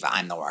not the diva.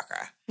 I'm the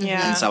worker.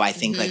 Yeah. And so I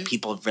think, like,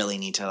 people really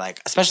need to,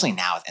 like, especially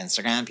now with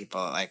Instagram, people,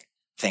 like,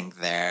 think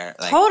they're,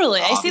 like.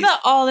 Totally. I see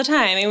that all the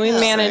time. I mean, we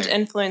manage like,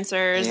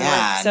 influencers and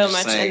like so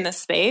much like, in this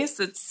space.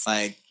 It's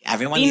like,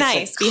 everyone be needs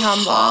nice, to be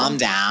humble. calm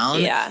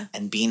down Yeah.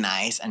 and be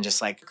nice and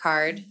just, like,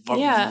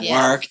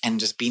 Yeah. work and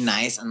just be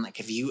nice. And, like,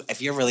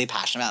 if you're really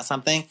passionate about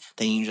something,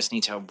 then you just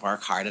need to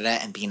work hard at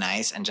it and be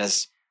nice and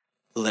just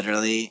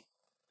literally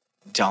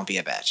don't be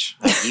a bitch.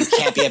 Like, you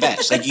can't be a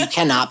bitch. Like, you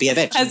cannot be a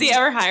bitch. Has he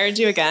ever hired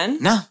you again?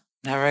 No,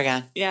 never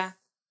again. Yeah.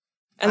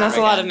 And Never that's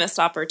a lot of again. missed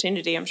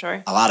opportunity, I'm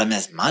sure. A lot of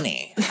missed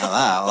money.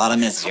 Hello. A lot of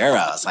missed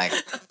euros. Like,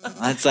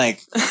 that's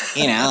like,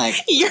 you know, like.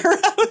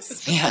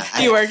 Euros.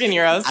 Yeah. You work in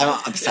euros. I'm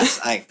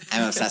obsessed. Like,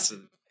 I'm obsessed with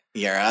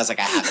euros. Like,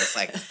 I have this,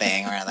 like,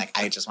 thing where, like,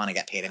 I just want to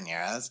get paid in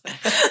euros.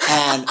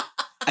 And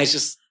I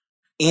just,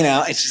 you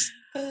know,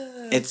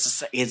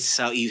 it's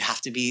so, you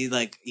have to be,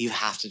 like, you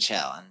have to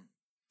chill.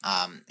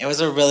 And it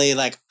was a really,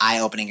 like,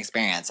 eye-opening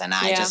experience. And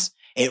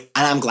and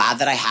I'm glad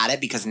that I had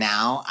it because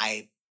now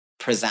I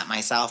present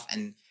myself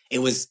and it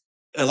was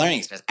a learning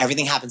experience.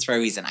 Everything happens for a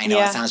reason. I know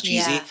it sounds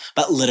cheesy,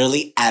 but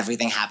literally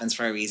everything happens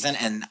for a reason.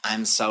 And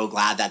I'm so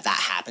glad that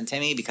happened to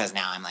me because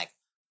now I'm like,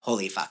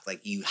 holy fuck, like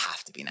you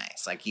have to be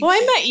nice. Like you. Well,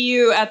 I met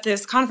you at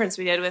this conference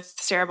we did with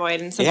Sarah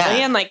Boyd and Simply,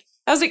 Yeah. and like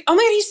I was like, oh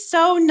my God, he's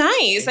so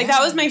nice. Like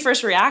that was my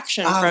first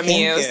reaction from thank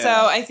you. you. So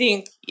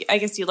I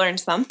guess you learned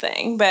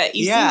something, but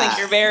you seem like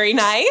you're very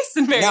nice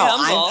and very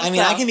humble. I mean,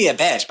 I can be a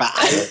bitch, but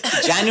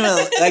I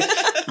genuinely,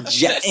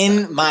 like,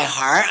 in my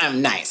heart,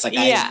 I'm nice. Like,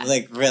 I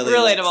like really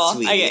relatable. Like,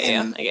 sweet. I get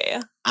and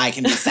you. I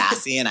can be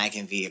sassy and I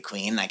can be a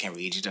queen and I can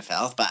read you to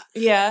filth, but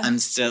Yeah. I'm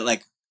still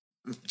like,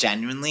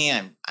 genuinely,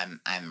 I'm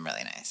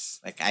really nice.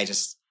 Like,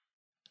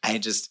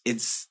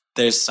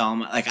 there's so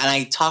much, like, and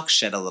I talk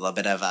shit a little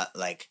bit about,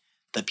 like,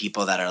 the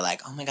people that are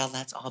like, oh my God,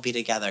 let's all be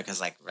together.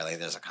 Because, like, really,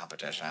 there's a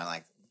competition.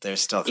 Like,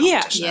 there's still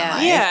competition in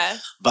life. Yeah.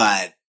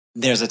 But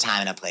there's a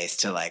time and a place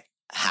to, like,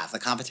 have the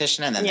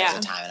competition. And then there's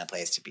a time and a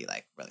place to be,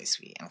 like, really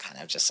sweet and kind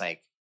of just,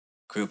 like,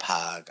 group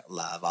hug,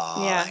 love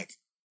all, like,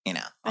 you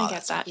know. I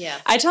get that. Yeah.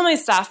 I tell my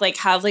staff, like,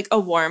 have, like, a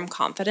warm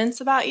confidence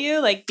about you.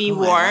 Like, be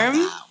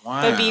warm,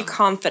 but be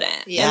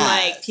confident. Yeah.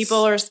 And, like,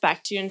 people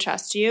respect you and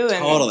trust you. And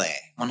Totally.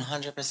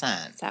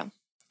 100%. So,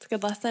 it's a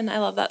good lesson. I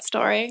love that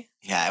story.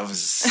 Yeah, it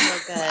was So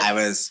good. I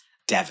was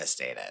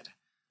devastated.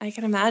 I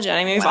can imagine.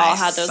 I mean, we've when all I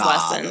had those saw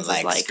lessons. The,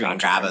 as, like screen grab of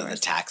the entrepreneurs.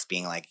 text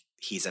being like,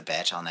 he's a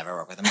bitch, I'll never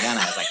work with him again.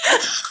 I was like,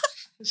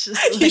 It's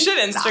just You should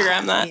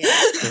Instagram that.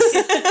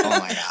 oh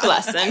my God.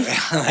 Lesson.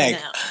 I like,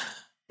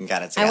 know.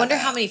 got it I wonder together.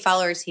 how many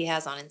followers he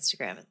has on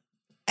Instagram.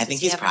 I think Does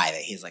he he's have-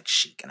 private. He's like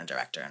chic and a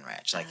director and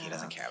rich. Like, he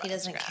doesn't care about He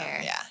doesn't Instagram. care.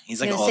 Yeah.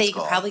 He's I like was old gonna say you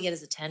school. could probably get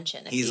his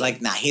attention. if He's he-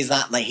 like, nah, he's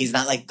not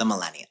like the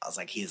millennials.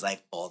 Like, he's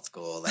like old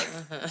school, like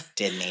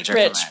did major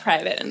Rich commercial.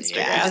 private Instagram.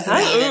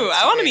 Yeah. Ooh,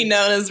 I want to be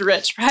known as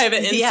rich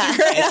private Instagram. Yeah.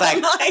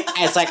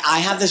 It's like I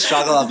have the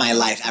struggle of my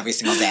life every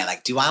single day.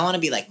 Like, do I want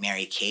to be like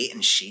Mary Kate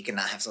and chic and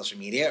not have social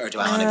media, or do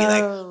I want to be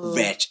like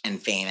rich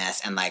and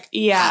famous and like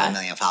have 1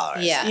 million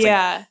followers? Yeah. It's like,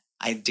 Yeah.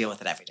 I deal with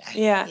it every day.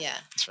 Yeah. Yeah.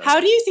 It's really How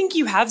do you think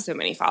you have so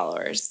many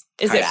followers?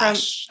 Is it from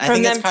I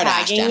think them it's Kardashian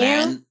tagging Jenner. you?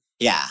 And,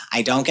 yeah,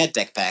 I don't get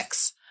dick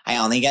pics. I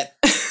only get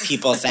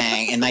people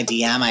saying in my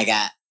DM, I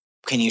get,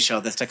 can you show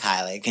this to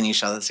Kylie? Can you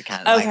show this to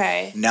Kylie?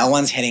 Okay. Like, no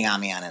one's hitting on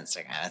me on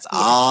Instagram. It's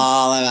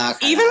all about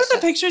Kardashian. Even with the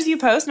pictures you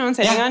post, no one's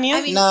hitting on you?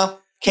 I mean- No.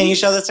 Can you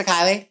show this to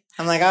Kylie?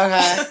 I'm like,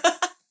 okay.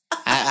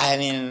 I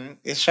mean,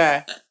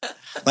 sure.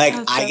 Like,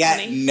 That's I so get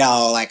funny.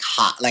 no, like,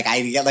 hot. Like,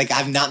 I get, like,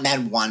 I've not met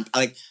one.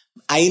 Like,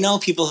 I know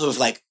people who've,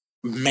 like,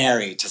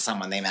 married to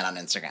someone they met on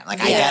Instagram.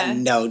 Like, I Yeah. get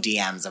no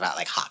DMs about,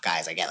 like, hot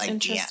guys. I get, like,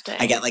 Interesting.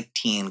 I get, like,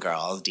 teen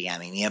girls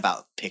DMing me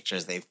about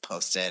pictures they've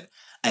posted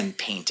and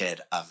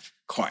painted of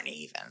Courtney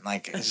even.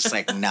 Like, it's just,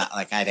 like, not,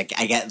 like, I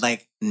get,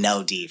 like,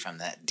 no D from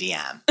the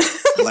DM.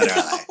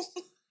 Literally.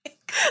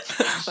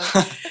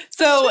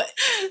 So,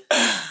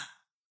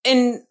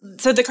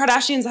 so the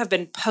Kardashians have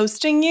been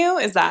posting you?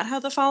 Is that how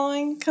the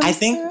following comes I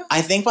through?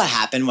 think what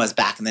happened was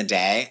back in the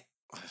day,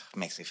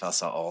 makes me feel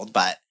so old,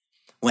 but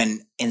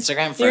when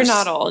Instagram first... You're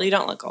not old. You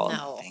don't look old.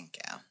 No, Thank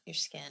you. your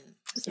skin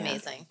is Yeah.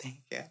 amazing. Thank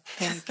you.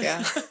 Thank you.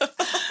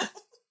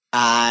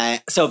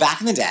 So back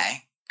in the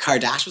day,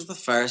 Kardashian was the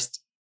first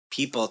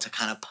people to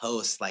kind of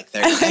post like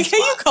their I like glam how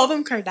you spot. call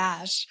them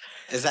Kardashian.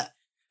 Is that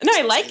No,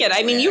 I like it.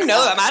 I mean, you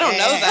know them. I don't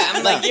know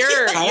them. Like, you're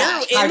in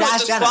with the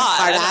Kardashian Jenner. squad.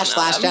 I don't know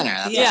Kardashian/Jenner. them.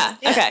 That's Yeah.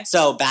 Yeah. Okay.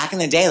 So back in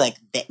the day, like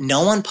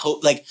no one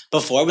like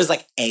before it was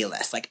like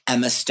A-list. Like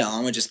Emma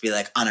Stone would just be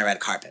like on a red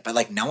carpet, but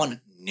like no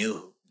one knew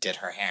who did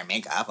her hair and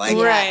makeup. Like,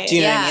 Right. do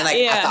you know what I Yeah. mean? Like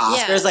Yeah. at the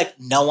Oscars, Yeah. like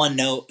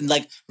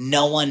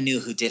no one knew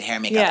who did hair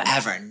and makeup Yeah.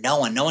 ever. No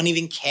one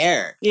even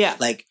cared. Yeah.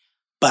 Like,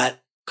 but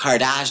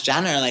Kardashian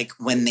Jenner, like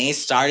when they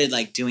started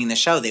like doing the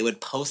show, they would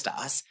post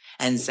us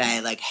and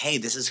say like, "Hey,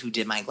 this is who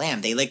did my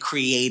glam." They like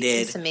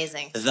created It's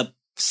amazing. the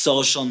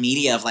social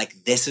media of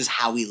like, this is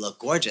how we look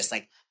gorgeous.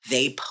 Like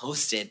they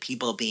posted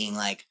people being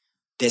like,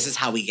 this is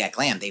how we get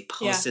glam. They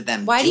posted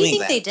them. Why do you doing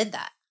think glam. they did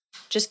that?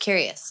 Just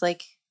curious.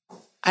 Like,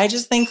 I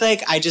just think for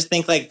the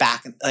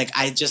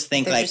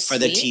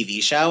sweet.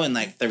 TV show and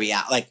like the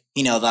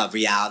the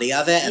reality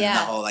of it and Yeah.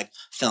 the whole like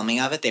filming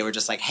of it, they were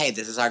just like, hey,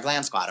 this is our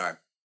glam squad, or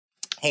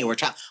hey,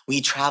 we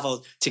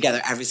traveled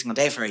together every single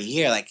day for a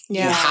year. Like you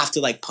have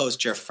to like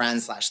post your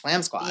friends /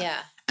 glam squad.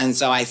 yeah. And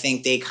so I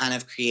think they kind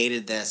of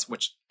created this,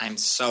 which I'm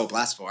so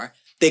blessed for.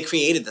 They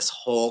created this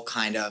whole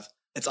kind of,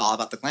 it's all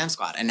about the glam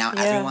squad. And now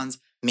everyone's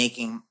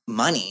making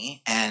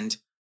money and,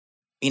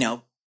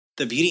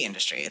 the beauty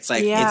industry. It's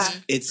like,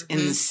 it's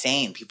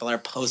insane. People are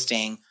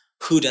posting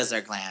who does their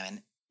glam,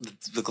 and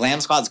the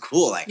glam squad's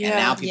cool. Like, and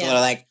now people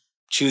are like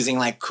choosing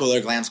like cooler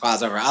glam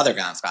squads over other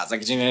glam squads.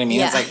 Like, do you know what I mean?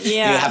 Yeah. It's like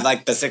you have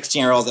like the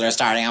 16-year-olds that are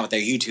starting out with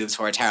their YouTubes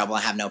who are terrible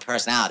and have no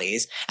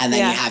personalities. And then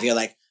you have your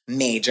like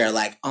major,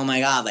 like, oh my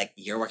God, like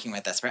you're working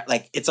with this.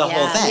 Like, it's a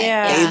whole thing.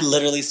 Yeah. They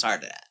literally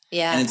started it.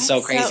 Yeah. And it's so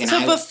crazy.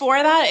 So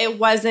before that, it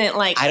wasn't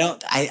like...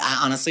 I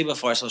honestly,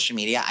 before social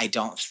media, I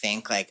don't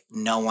think like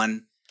no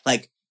one,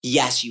 like,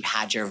 yes, you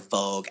had your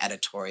Vogue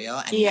editorial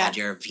and you had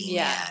your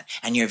V-Man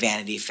and your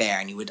Vanity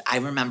Fair. And I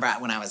remember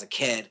when I was a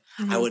kid,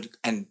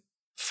 and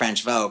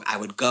French Vogue, I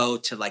would go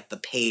to like the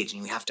page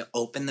and you have to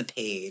open the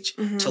page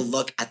to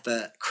look at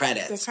the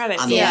credits on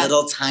the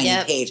little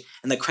tiny page.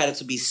 And the credits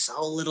would be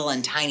so little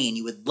and tiny, and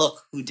you would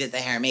look who did the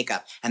hair and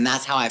makeup. And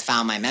that's how I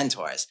found my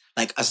mentors,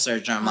 like a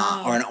Serge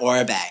Germain or an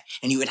Oribe.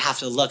 And you would have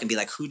to look and be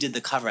like, who did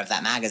the cover of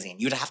that magazine?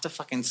 You would have to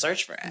fucking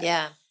search for it.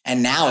 Yeah.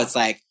 And now it's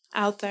like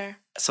out there.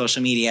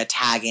 Social media,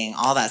 tagging,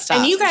 all that stuff.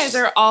 And you guys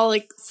are all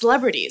like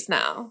celebrities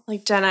now.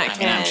 Like Jen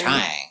Atkin. I'm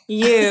trying.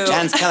 You.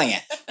 Jen's killing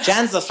it.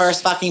 Jen's the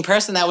first fucking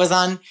person that was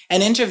on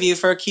an interview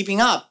for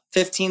Keeping Up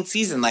 15th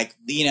season. Like,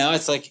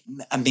 it's like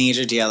a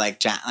major deal.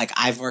 Like Jen, like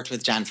I've worked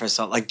with Jen for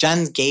like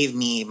Jen gave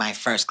me my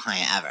first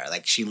client ever.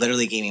 Like she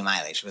literally gave me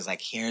Miley. She was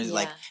like, here's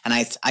like, and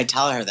I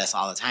tell her this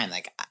all the time.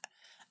 Like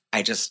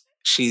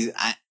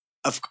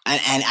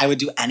and I would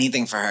do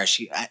anything for her.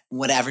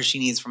 Whatever she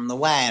needs from the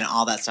way and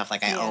all that stuff.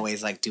 Like I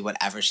always like do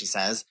whatever she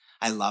says.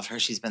 I love her.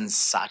 She's been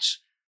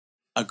such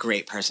a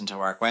great person to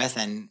work with,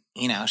 and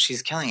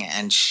she's killing it.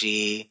 And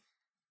she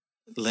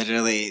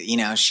literally,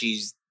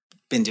 she's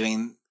been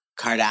doing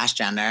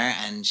Kardashian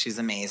and she's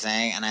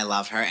amazing, and I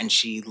love her. And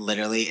she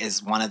literally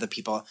is one of the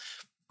people.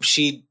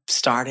 She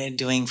started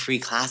doing free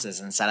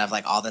classes instead of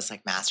like all this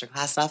like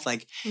masterclass stuff.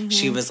 Like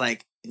she was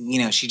like,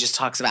 she just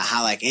talks about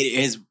how like it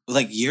is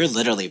like you're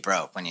literally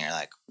broke when you're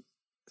like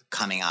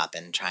coming up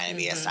and trying to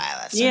be a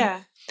stylist. Yeah.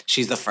 And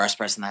she's the first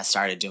person that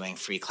started doing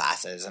free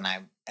classes, and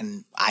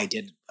I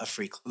did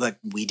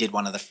we did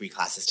one of the free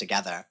classes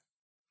together.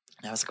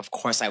 And I was like, of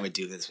course I would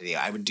do this with you.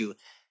 I would do,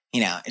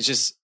 it's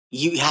just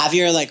you have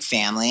your like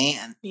family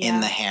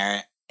in the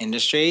hair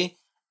industry,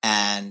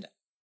 and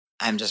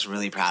I'm just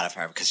really proud of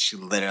her because she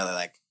literally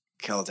like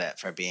killed it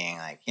for being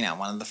like,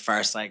 one of the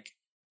first like,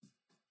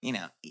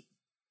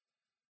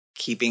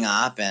 Keeping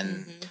Up.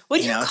 And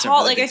what do you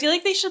call really I feel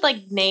like they should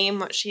like name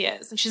what she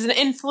is. Like, she's an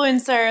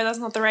influencer. That's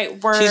not the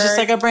right word. She's just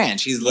like a brand.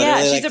 She's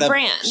literally she's a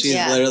brand. She's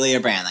literally a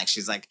brand. Like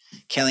she's like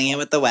killing it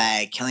with the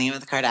way, killing it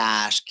with the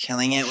Kardashian,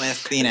 killing it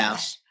with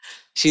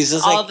she's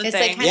just all like the it's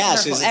things.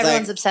 like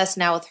everyone's obsessed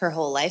now with her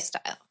whole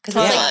lifestyle because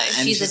it's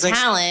like she's a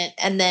talent,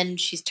 and then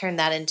she's turned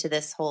that into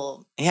this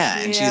whole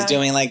and she's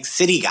doing like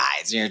city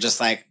guides. And you're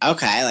just like,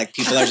 okay, like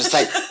people are just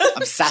like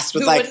obsessed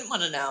with who like wouldn't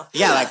want to know.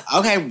 Yeah, like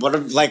okay, what are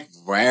like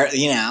where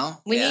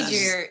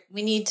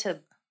we need to.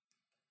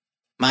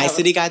 My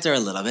city guides are a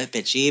little bit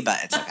bitchy, but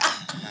it's okay.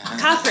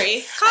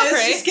 Capri. I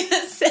was just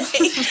gonna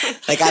say,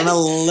 like I'm a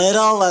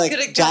little like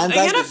Jen's I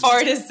can't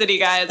afford his city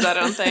guides. I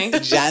don't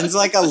think Jen's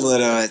like a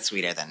little bit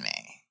sweeter than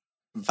me,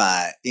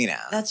 but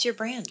that's your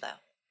brand though.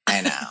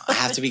 I know. I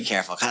have to be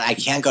careful because I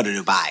can't go to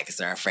Dubai because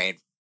they're afraid.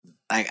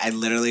 Like I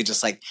literally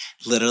just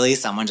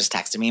someone just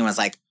texted me and was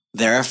like,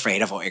 they're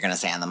afraid of what you're going to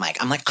say on the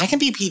mic. I'm like, I can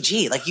be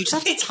PG. Like, you just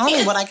have to tell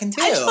me what I can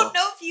do. I don't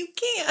know if you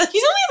can.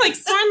 He's only like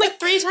sworn like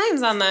 3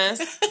 times on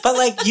this. But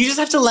like, you just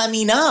have to let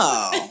me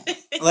know.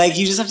 Like,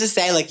 you just have to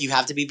say like, you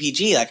have to be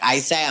PG. Like I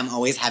say, I'm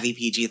always heavy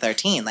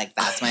PG-13. Like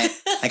that's my,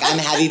 like I'm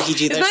heavy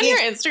PG-13. Is that your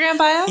Instagram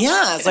bio?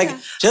 Yeah. It's like,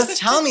 just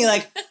tell me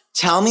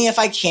if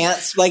I can't,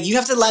 like you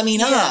have to let me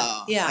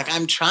know. Yeah. Like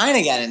I'm trying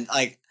to get in,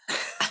 like,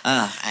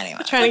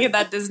 anyway. Trying to get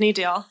that Disney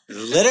deal.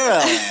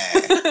 Literally.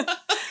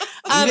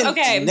 Even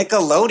okay.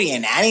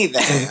 Nickelodeon,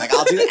 anything. Like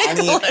I'll do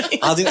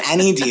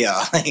any deal.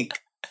 Like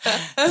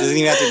it doesn't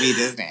even have to be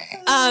Disney.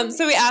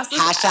 So we asked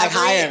this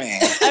hire me.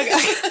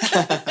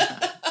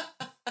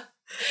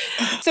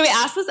 So we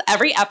asked this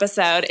every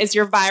episode. Is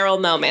your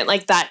viral moment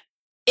like that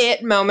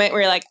it moment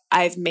where you're like,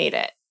 I've made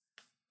it?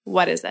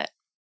 What is it?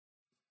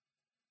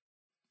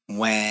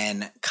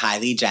 When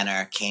Kylie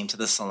Jenner came to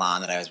the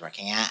salon that I was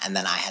working at, and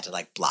then I had to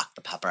like block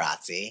the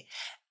paparazzi,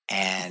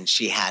 and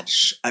she had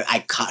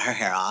I cut her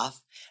hair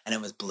off. And it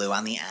was blue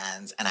on the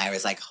ends, and I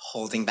was like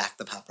holding back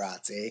the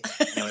paparazzi,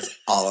 and it was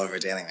all over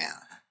Daily Mail.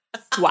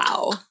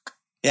 Wow.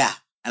 Yeah,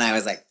 and I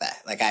was like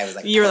that. Like I was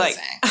like you were like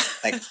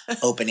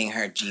opening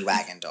her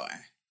G-Wagon door.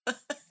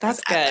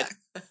 That's good.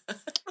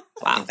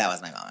 I think that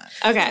was my moment.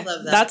 Okay.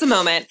 That's a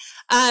moment.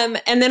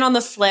 And then on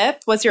the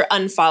flip, what's your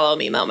unfollow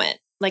me moment?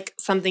 Like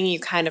something you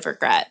kind of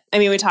regret. I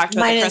mean, we talked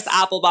about the Chris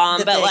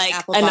Applebaum, but like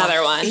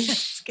another one.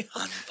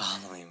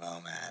 Unfollow me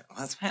moment.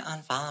 What's my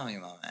unfollow me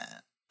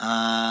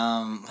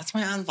moment? What's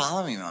my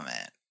unfollow me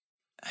moment?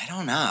 I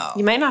don't know.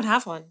 You might not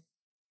have one.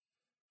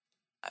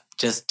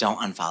 Just don't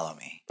unfollow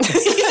me.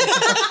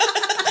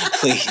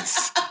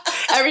 Please.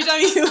 Every time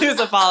you lose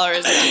a follower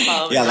is an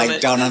unfollow me. Yeah, like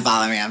don't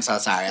unfollow me. I'm so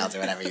sorry. I'll do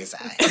whatever you say.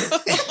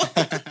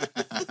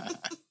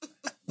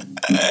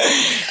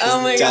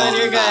 Oh my God,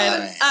 you're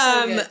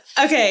good.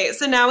 Okay,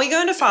 so now we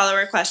go into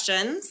follower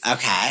questions.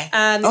 Okay.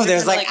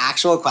 There's like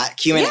actual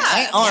Q&A?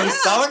 Yeah. Oh, I'm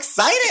so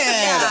excited.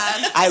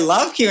 Yeah. I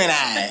love Q&A.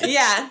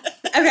 Yeah.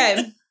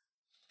 Okay.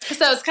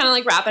 So it's kind of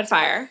like rapid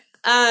fire.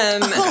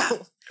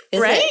 Is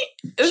right?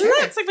 it? Isn't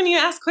that it's like when you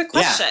ask quick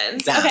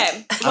questions? Yeah,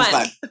 okay. I'm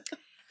One.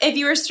 If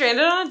you were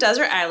stranded on a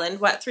desert island,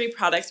 what 3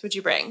 products would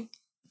you bring?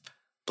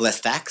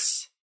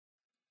 Blistex,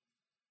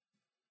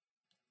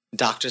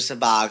 Dr.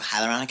 Sabag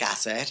hyaluronic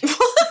acid,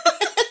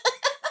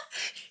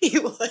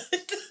 You would.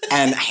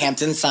 and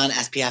Hampton Sun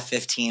SPF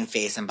 15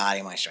 face and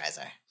body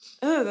moisturizer.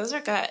 Oh, those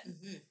are good.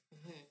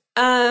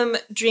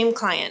 Dream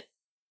client.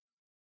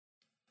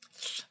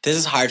 This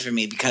is hard for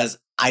me because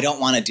I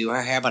don't want to do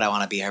her hair, but I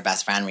want to be her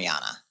best friend,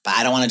 Rihanna. But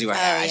I don't want to do her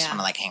hair. I just want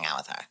to like hang out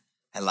with her.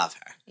 I love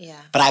her. Yeah.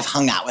 But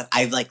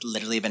I've like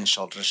literally been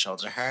shoulder to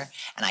shoulder her,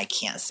 and I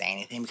can't say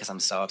anything because I'm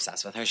so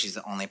obsessed with her. She's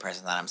the only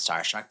person that I'm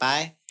starstruck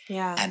by.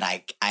 Yeah. And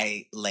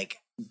I like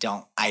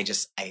don't, I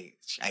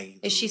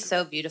Is she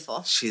so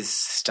beautiful? She's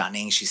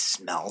stunning. She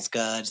smells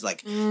good.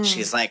 Like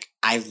she's like,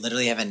 I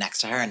literally have been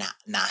next to her and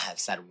not have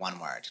said one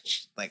word.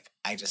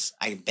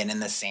 I've been in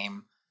the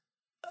same,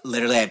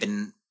 literally I've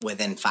been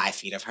within 5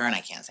 feet of her and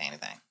I can't say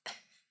anything.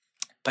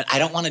 But I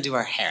don't want to do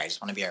her hair. I just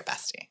want to be her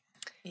bestie.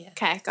 Yeah.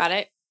 Okay, got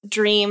it.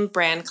 Dream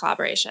brand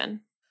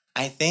collaboration.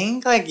 I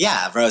think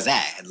rosé.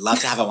 I'd love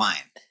to have a wine.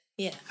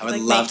 Yeah. I would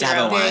love to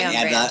have a wine.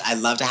 Yeah, I'd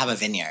love to have a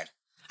vineyard.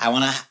 I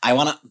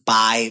wanna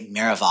buy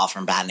Miraval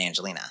from Brad and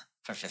Angelina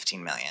for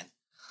 $15 million.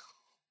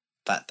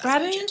 But that's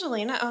Brad and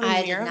Angelina own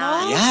I did Miraval?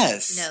 not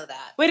Yes. know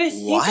that. Wait, I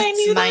think What? I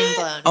knew Mind that.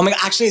 blown. Oh my God,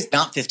 actually it's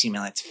not $15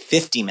 million, it's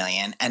 $50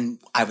 million. And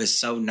I was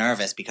so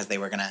nervous because they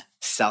were gonna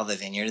sell the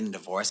vineyard in the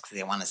divorce because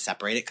they want to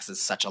separate it because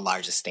it's such a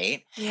large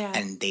estate. Yeah.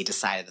 And they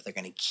decided that they're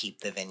gonna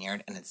keep the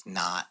vineyard and it's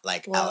not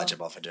like Whoa.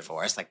 eligible for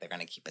divorce. Like they're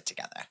gonna keep it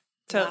together.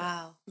 So,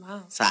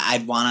 Wow. So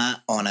I'd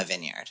wanna own a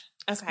vineyard.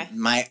 okay.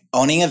 My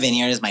owning a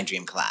vineyard is my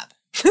dream collab.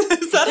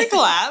 Is that a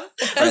collab?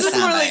 This is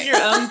more soundbite. like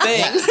your own thing.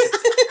 Yeah.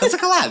 That's a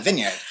collab,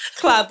 vineyard.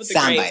 Collab with the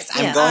Sound grapes. bites.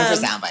 I'm going for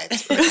sound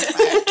bites. For this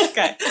fire.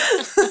 Okay.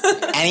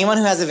 Anyone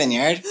who has a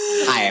vineyard,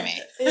 hire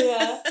me.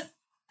 Yeah.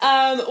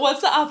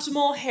 What's the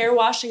optimal hair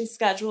washing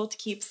schedule to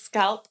keep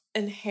scalp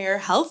and hair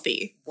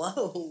healthy?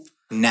 Whoa.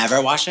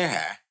 Never wash your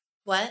hair.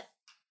 What?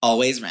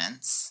 Always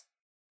rinse.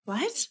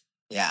 What?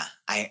 Yeah.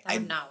 That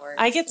would not work.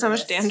 I get so for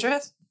much this.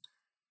 dandruff.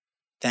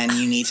 Then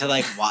you need to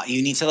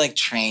like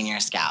train your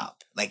scalp.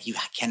 Like you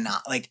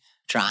cannot like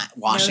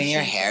washing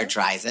your hair shampoo?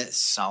 dries it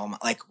so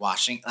much. Like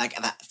washing like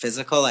that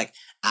physical like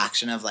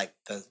action of like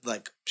the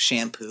like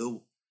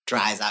shampoo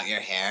dries out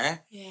your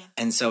hair. Yeah.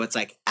 And so it's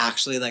like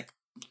actually like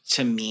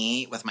to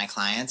me with my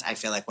clients, I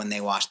feel like when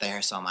they wash their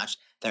hair so much,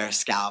 their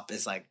scalp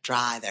is like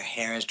dry, their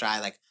hair is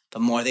dry. Like the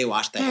more they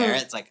wash their hair,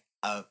 it's like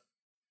a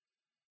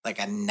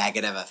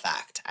negative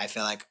effect. I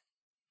feel like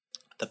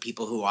the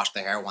people who wash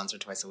their hair once or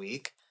twice a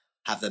week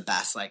have the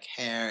best like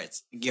hair.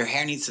 Your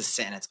hair needs to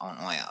sit in its own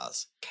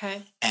oils.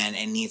 Okay. And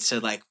it needs to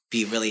like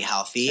be really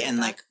healthy. And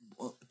like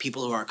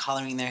people who are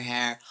coloring their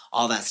hair,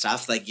 all that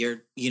stuff, like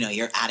you're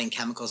adding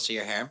chemicals to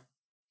your hair.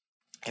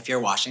 If you're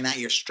washing that,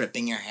 you're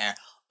stripping your hair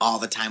all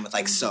the time with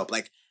like soap.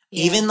 Like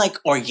even like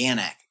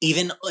organic,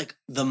 even like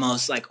the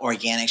most like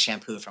organic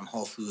shampoo from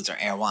Whole Foods or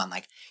Air One,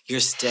 like you're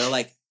still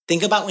like,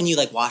 think about when you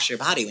like wash your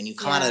body, when you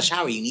come out of the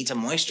shower, you need to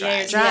moisturize. Yeah,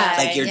 you're dry.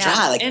 Like you're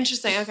dry. Like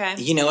interesting. Okay.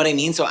 you know what I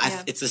mean? So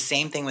it's the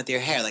same thing with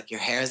your hair. Like your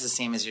hair is the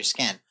same as your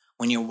skin.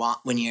 When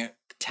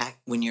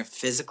you're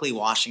physically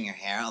washing your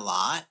hair a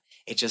lot,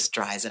 it just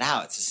dries it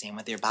out. It's the same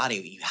with your body.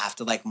 You have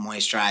to like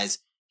moisturize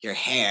your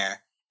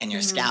hair and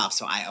your scalp.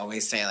 So I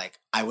always say like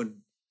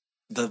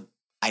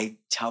I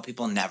tell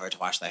people never to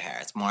wash their hair.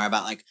 It's more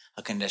about like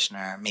a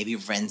conditioner, maybe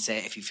rinse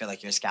it if you feel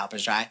like your scalp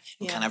is dry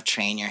and kind of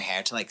train your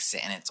hair to like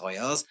sit in its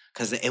oils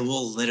because it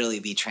will literally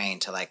be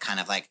trained to like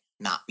kind of like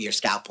your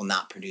scalp will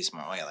not produce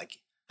more oil. Like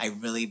I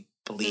really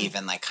believe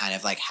in like kind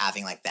of like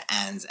having like the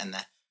ends and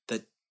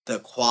the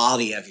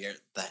quality of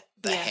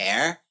the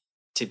hair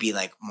to be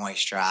like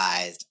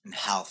moisturized and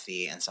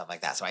healthy and stuff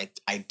like that. So I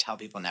tell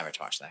people never to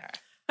wash their hair.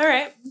 All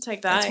right, I'll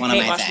take that. That's one I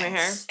of hate my washing my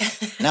hair.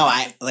 things. No,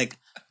 I like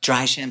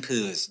dry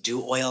shampoos,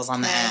 do oils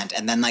on the end,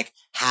 and then like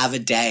have a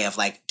day of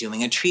like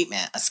doing a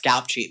treatment, a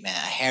scalp treatment, a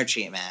hair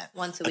treatment,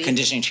 once a week, week,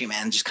 conditioning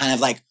treatment, and just kind of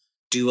like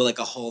do like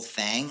a whole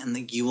thing. And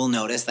like you will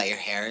notice that your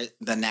hair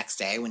the next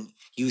day when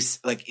you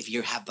like if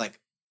you have like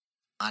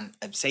on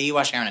say you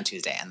wash your hair on a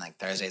Tuesday and like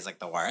Thursday is like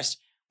the worst.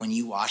 when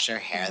you wash your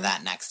hair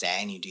that next day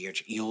and you do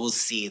you will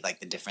see like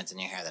the difference in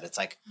your hair, that it's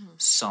like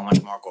so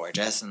much more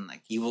gorgeous, and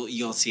like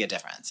you'll see a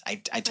difference. I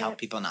tell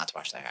people not to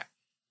wash their hair.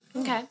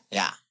 Okay.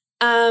 Yeah.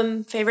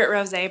 Favorite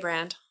rosé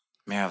brand?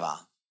 Miraval.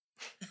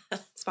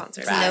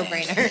 Sponsored. It's a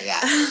no-brainer. Yeah.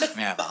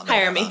 Miraval.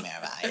 Hire me.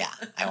 Miraval. Yeah.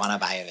 I want to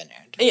buy a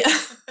vineyard. Yeah.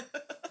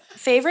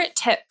 Favorite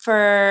tip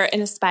for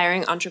an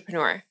aspiring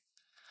entrepreneur?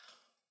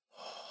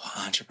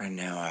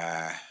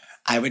 Entrepreneur.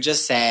 I would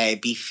just say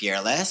be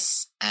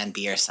fearless and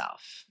be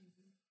yourself.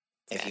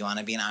 If you want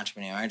to be an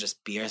entrepreneur,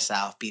 just be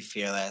yourself, be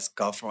fearless,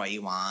 go for what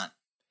you want.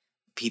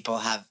 People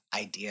have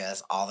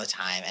ideas all the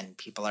time, and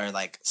people are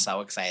like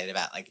so excited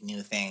about like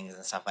new things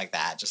and stuff like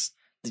that. Just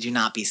do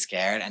not be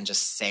scared and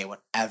just say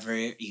whatever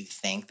you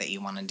think that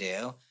you want to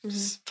do.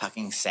 Just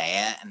fucking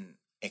say it and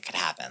it could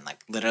happen.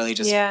 Like literally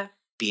just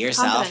be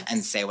yourself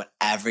and say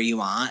whatever you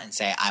want and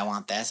say, I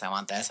want this, I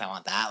want this, I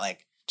want that.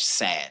 Like just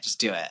say it,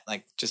 just do it.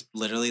 Like just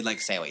literally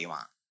like say what you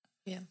want.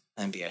 Yeah.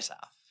 And be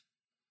yourself.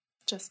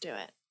 Just do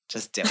it.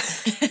 Just do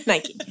it.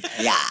 Nike.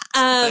 Yeah.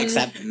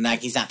 Except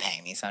Nike's not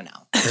paying me, so no.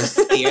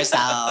 Just be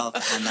yourself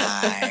and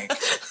like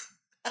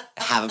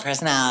have a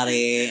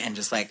personality and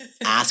just like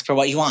ask for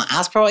what you want.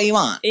 Ask for what you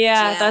want.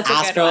 Yeah, that's a good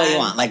one. Ask for what you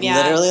want. Like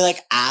literally like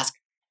ask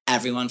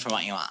everyone for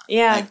what you want.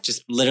 Yeah. Like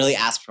just literally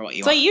ask for what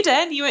you want. So you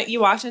did. You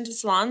walked into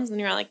salons and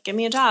you were like, give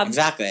me a job.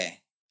 Exactly.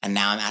 And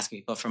now I'm asking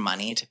people for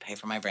money to pay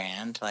for my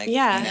brand. Like, you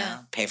know,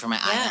 pay for my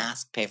eye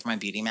mask, pay for my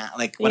beauty mask,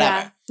 like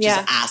whatever.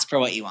 Just ask for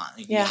what you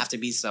want. You have to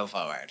be so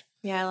forward.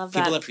 Yeah, I love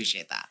that. People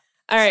appreciate that.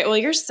 All right. Well,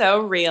 you're so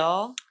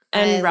real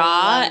and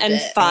raw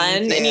and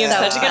fun, and you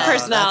have such a good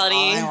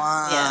personality. That's all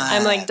I want. Yeah.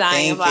 I'm like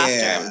dying of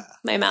laughter.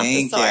 My mouth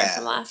is sore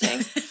from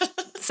laughing.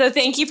 So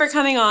thank you for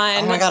coming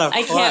on. Oh my God, of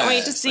course. I can't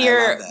wait to see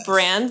your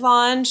brand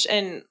launch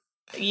and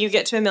you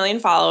get to 1 million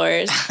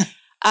followers.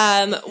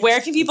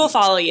 Where can people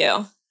follow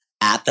you?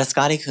 At the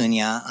Scotty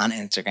Cunha on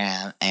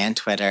Instagram and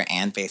Twitter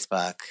and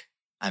Facebook.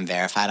 I'm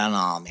verified on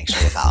all. Make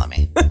sure you follow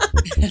me.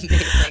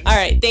 Amazing. All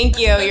right. Thank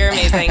you. You're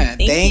amazing.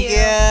 Thank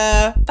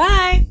you.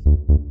 Bye.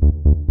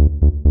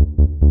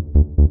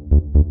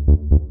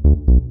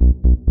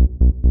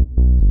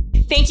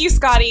 Thank you,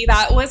 Scotty.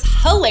 That was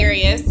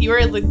hilarious. You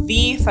were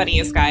the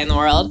funniest guy in the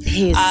world.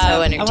 He's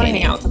so entertaining. I want to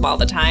hang out with him all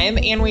the time.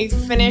 And we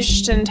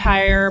finished an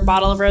entire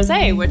bottle of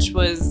rosé, which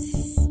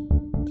was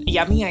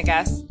yummy, I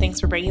guess.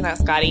 Thanks for bringing that,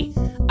 Scotty.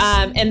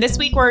 And this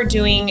week we're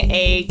doing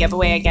a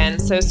giveaway again.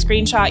 So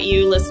screenshot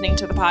you listening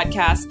to the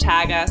podcast,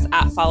 tag us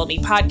at Follow Me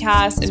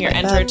Podcast, and you're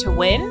entered to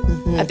win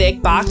a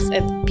big box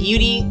of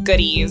beauty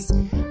goodies.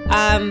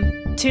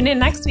 Tune in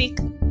next week.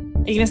 Are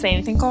you going to say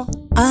anything, Cole?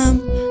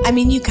 I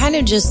mean, you kind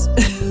of just,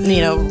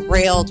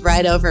 railed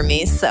right over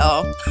me, so.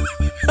 All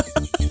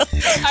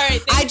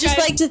right. I'd just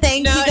like to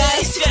thank you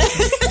guys.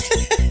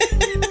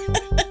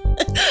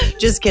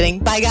 Just kidding.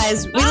 Bye,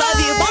 guys. We love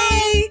you. Bye.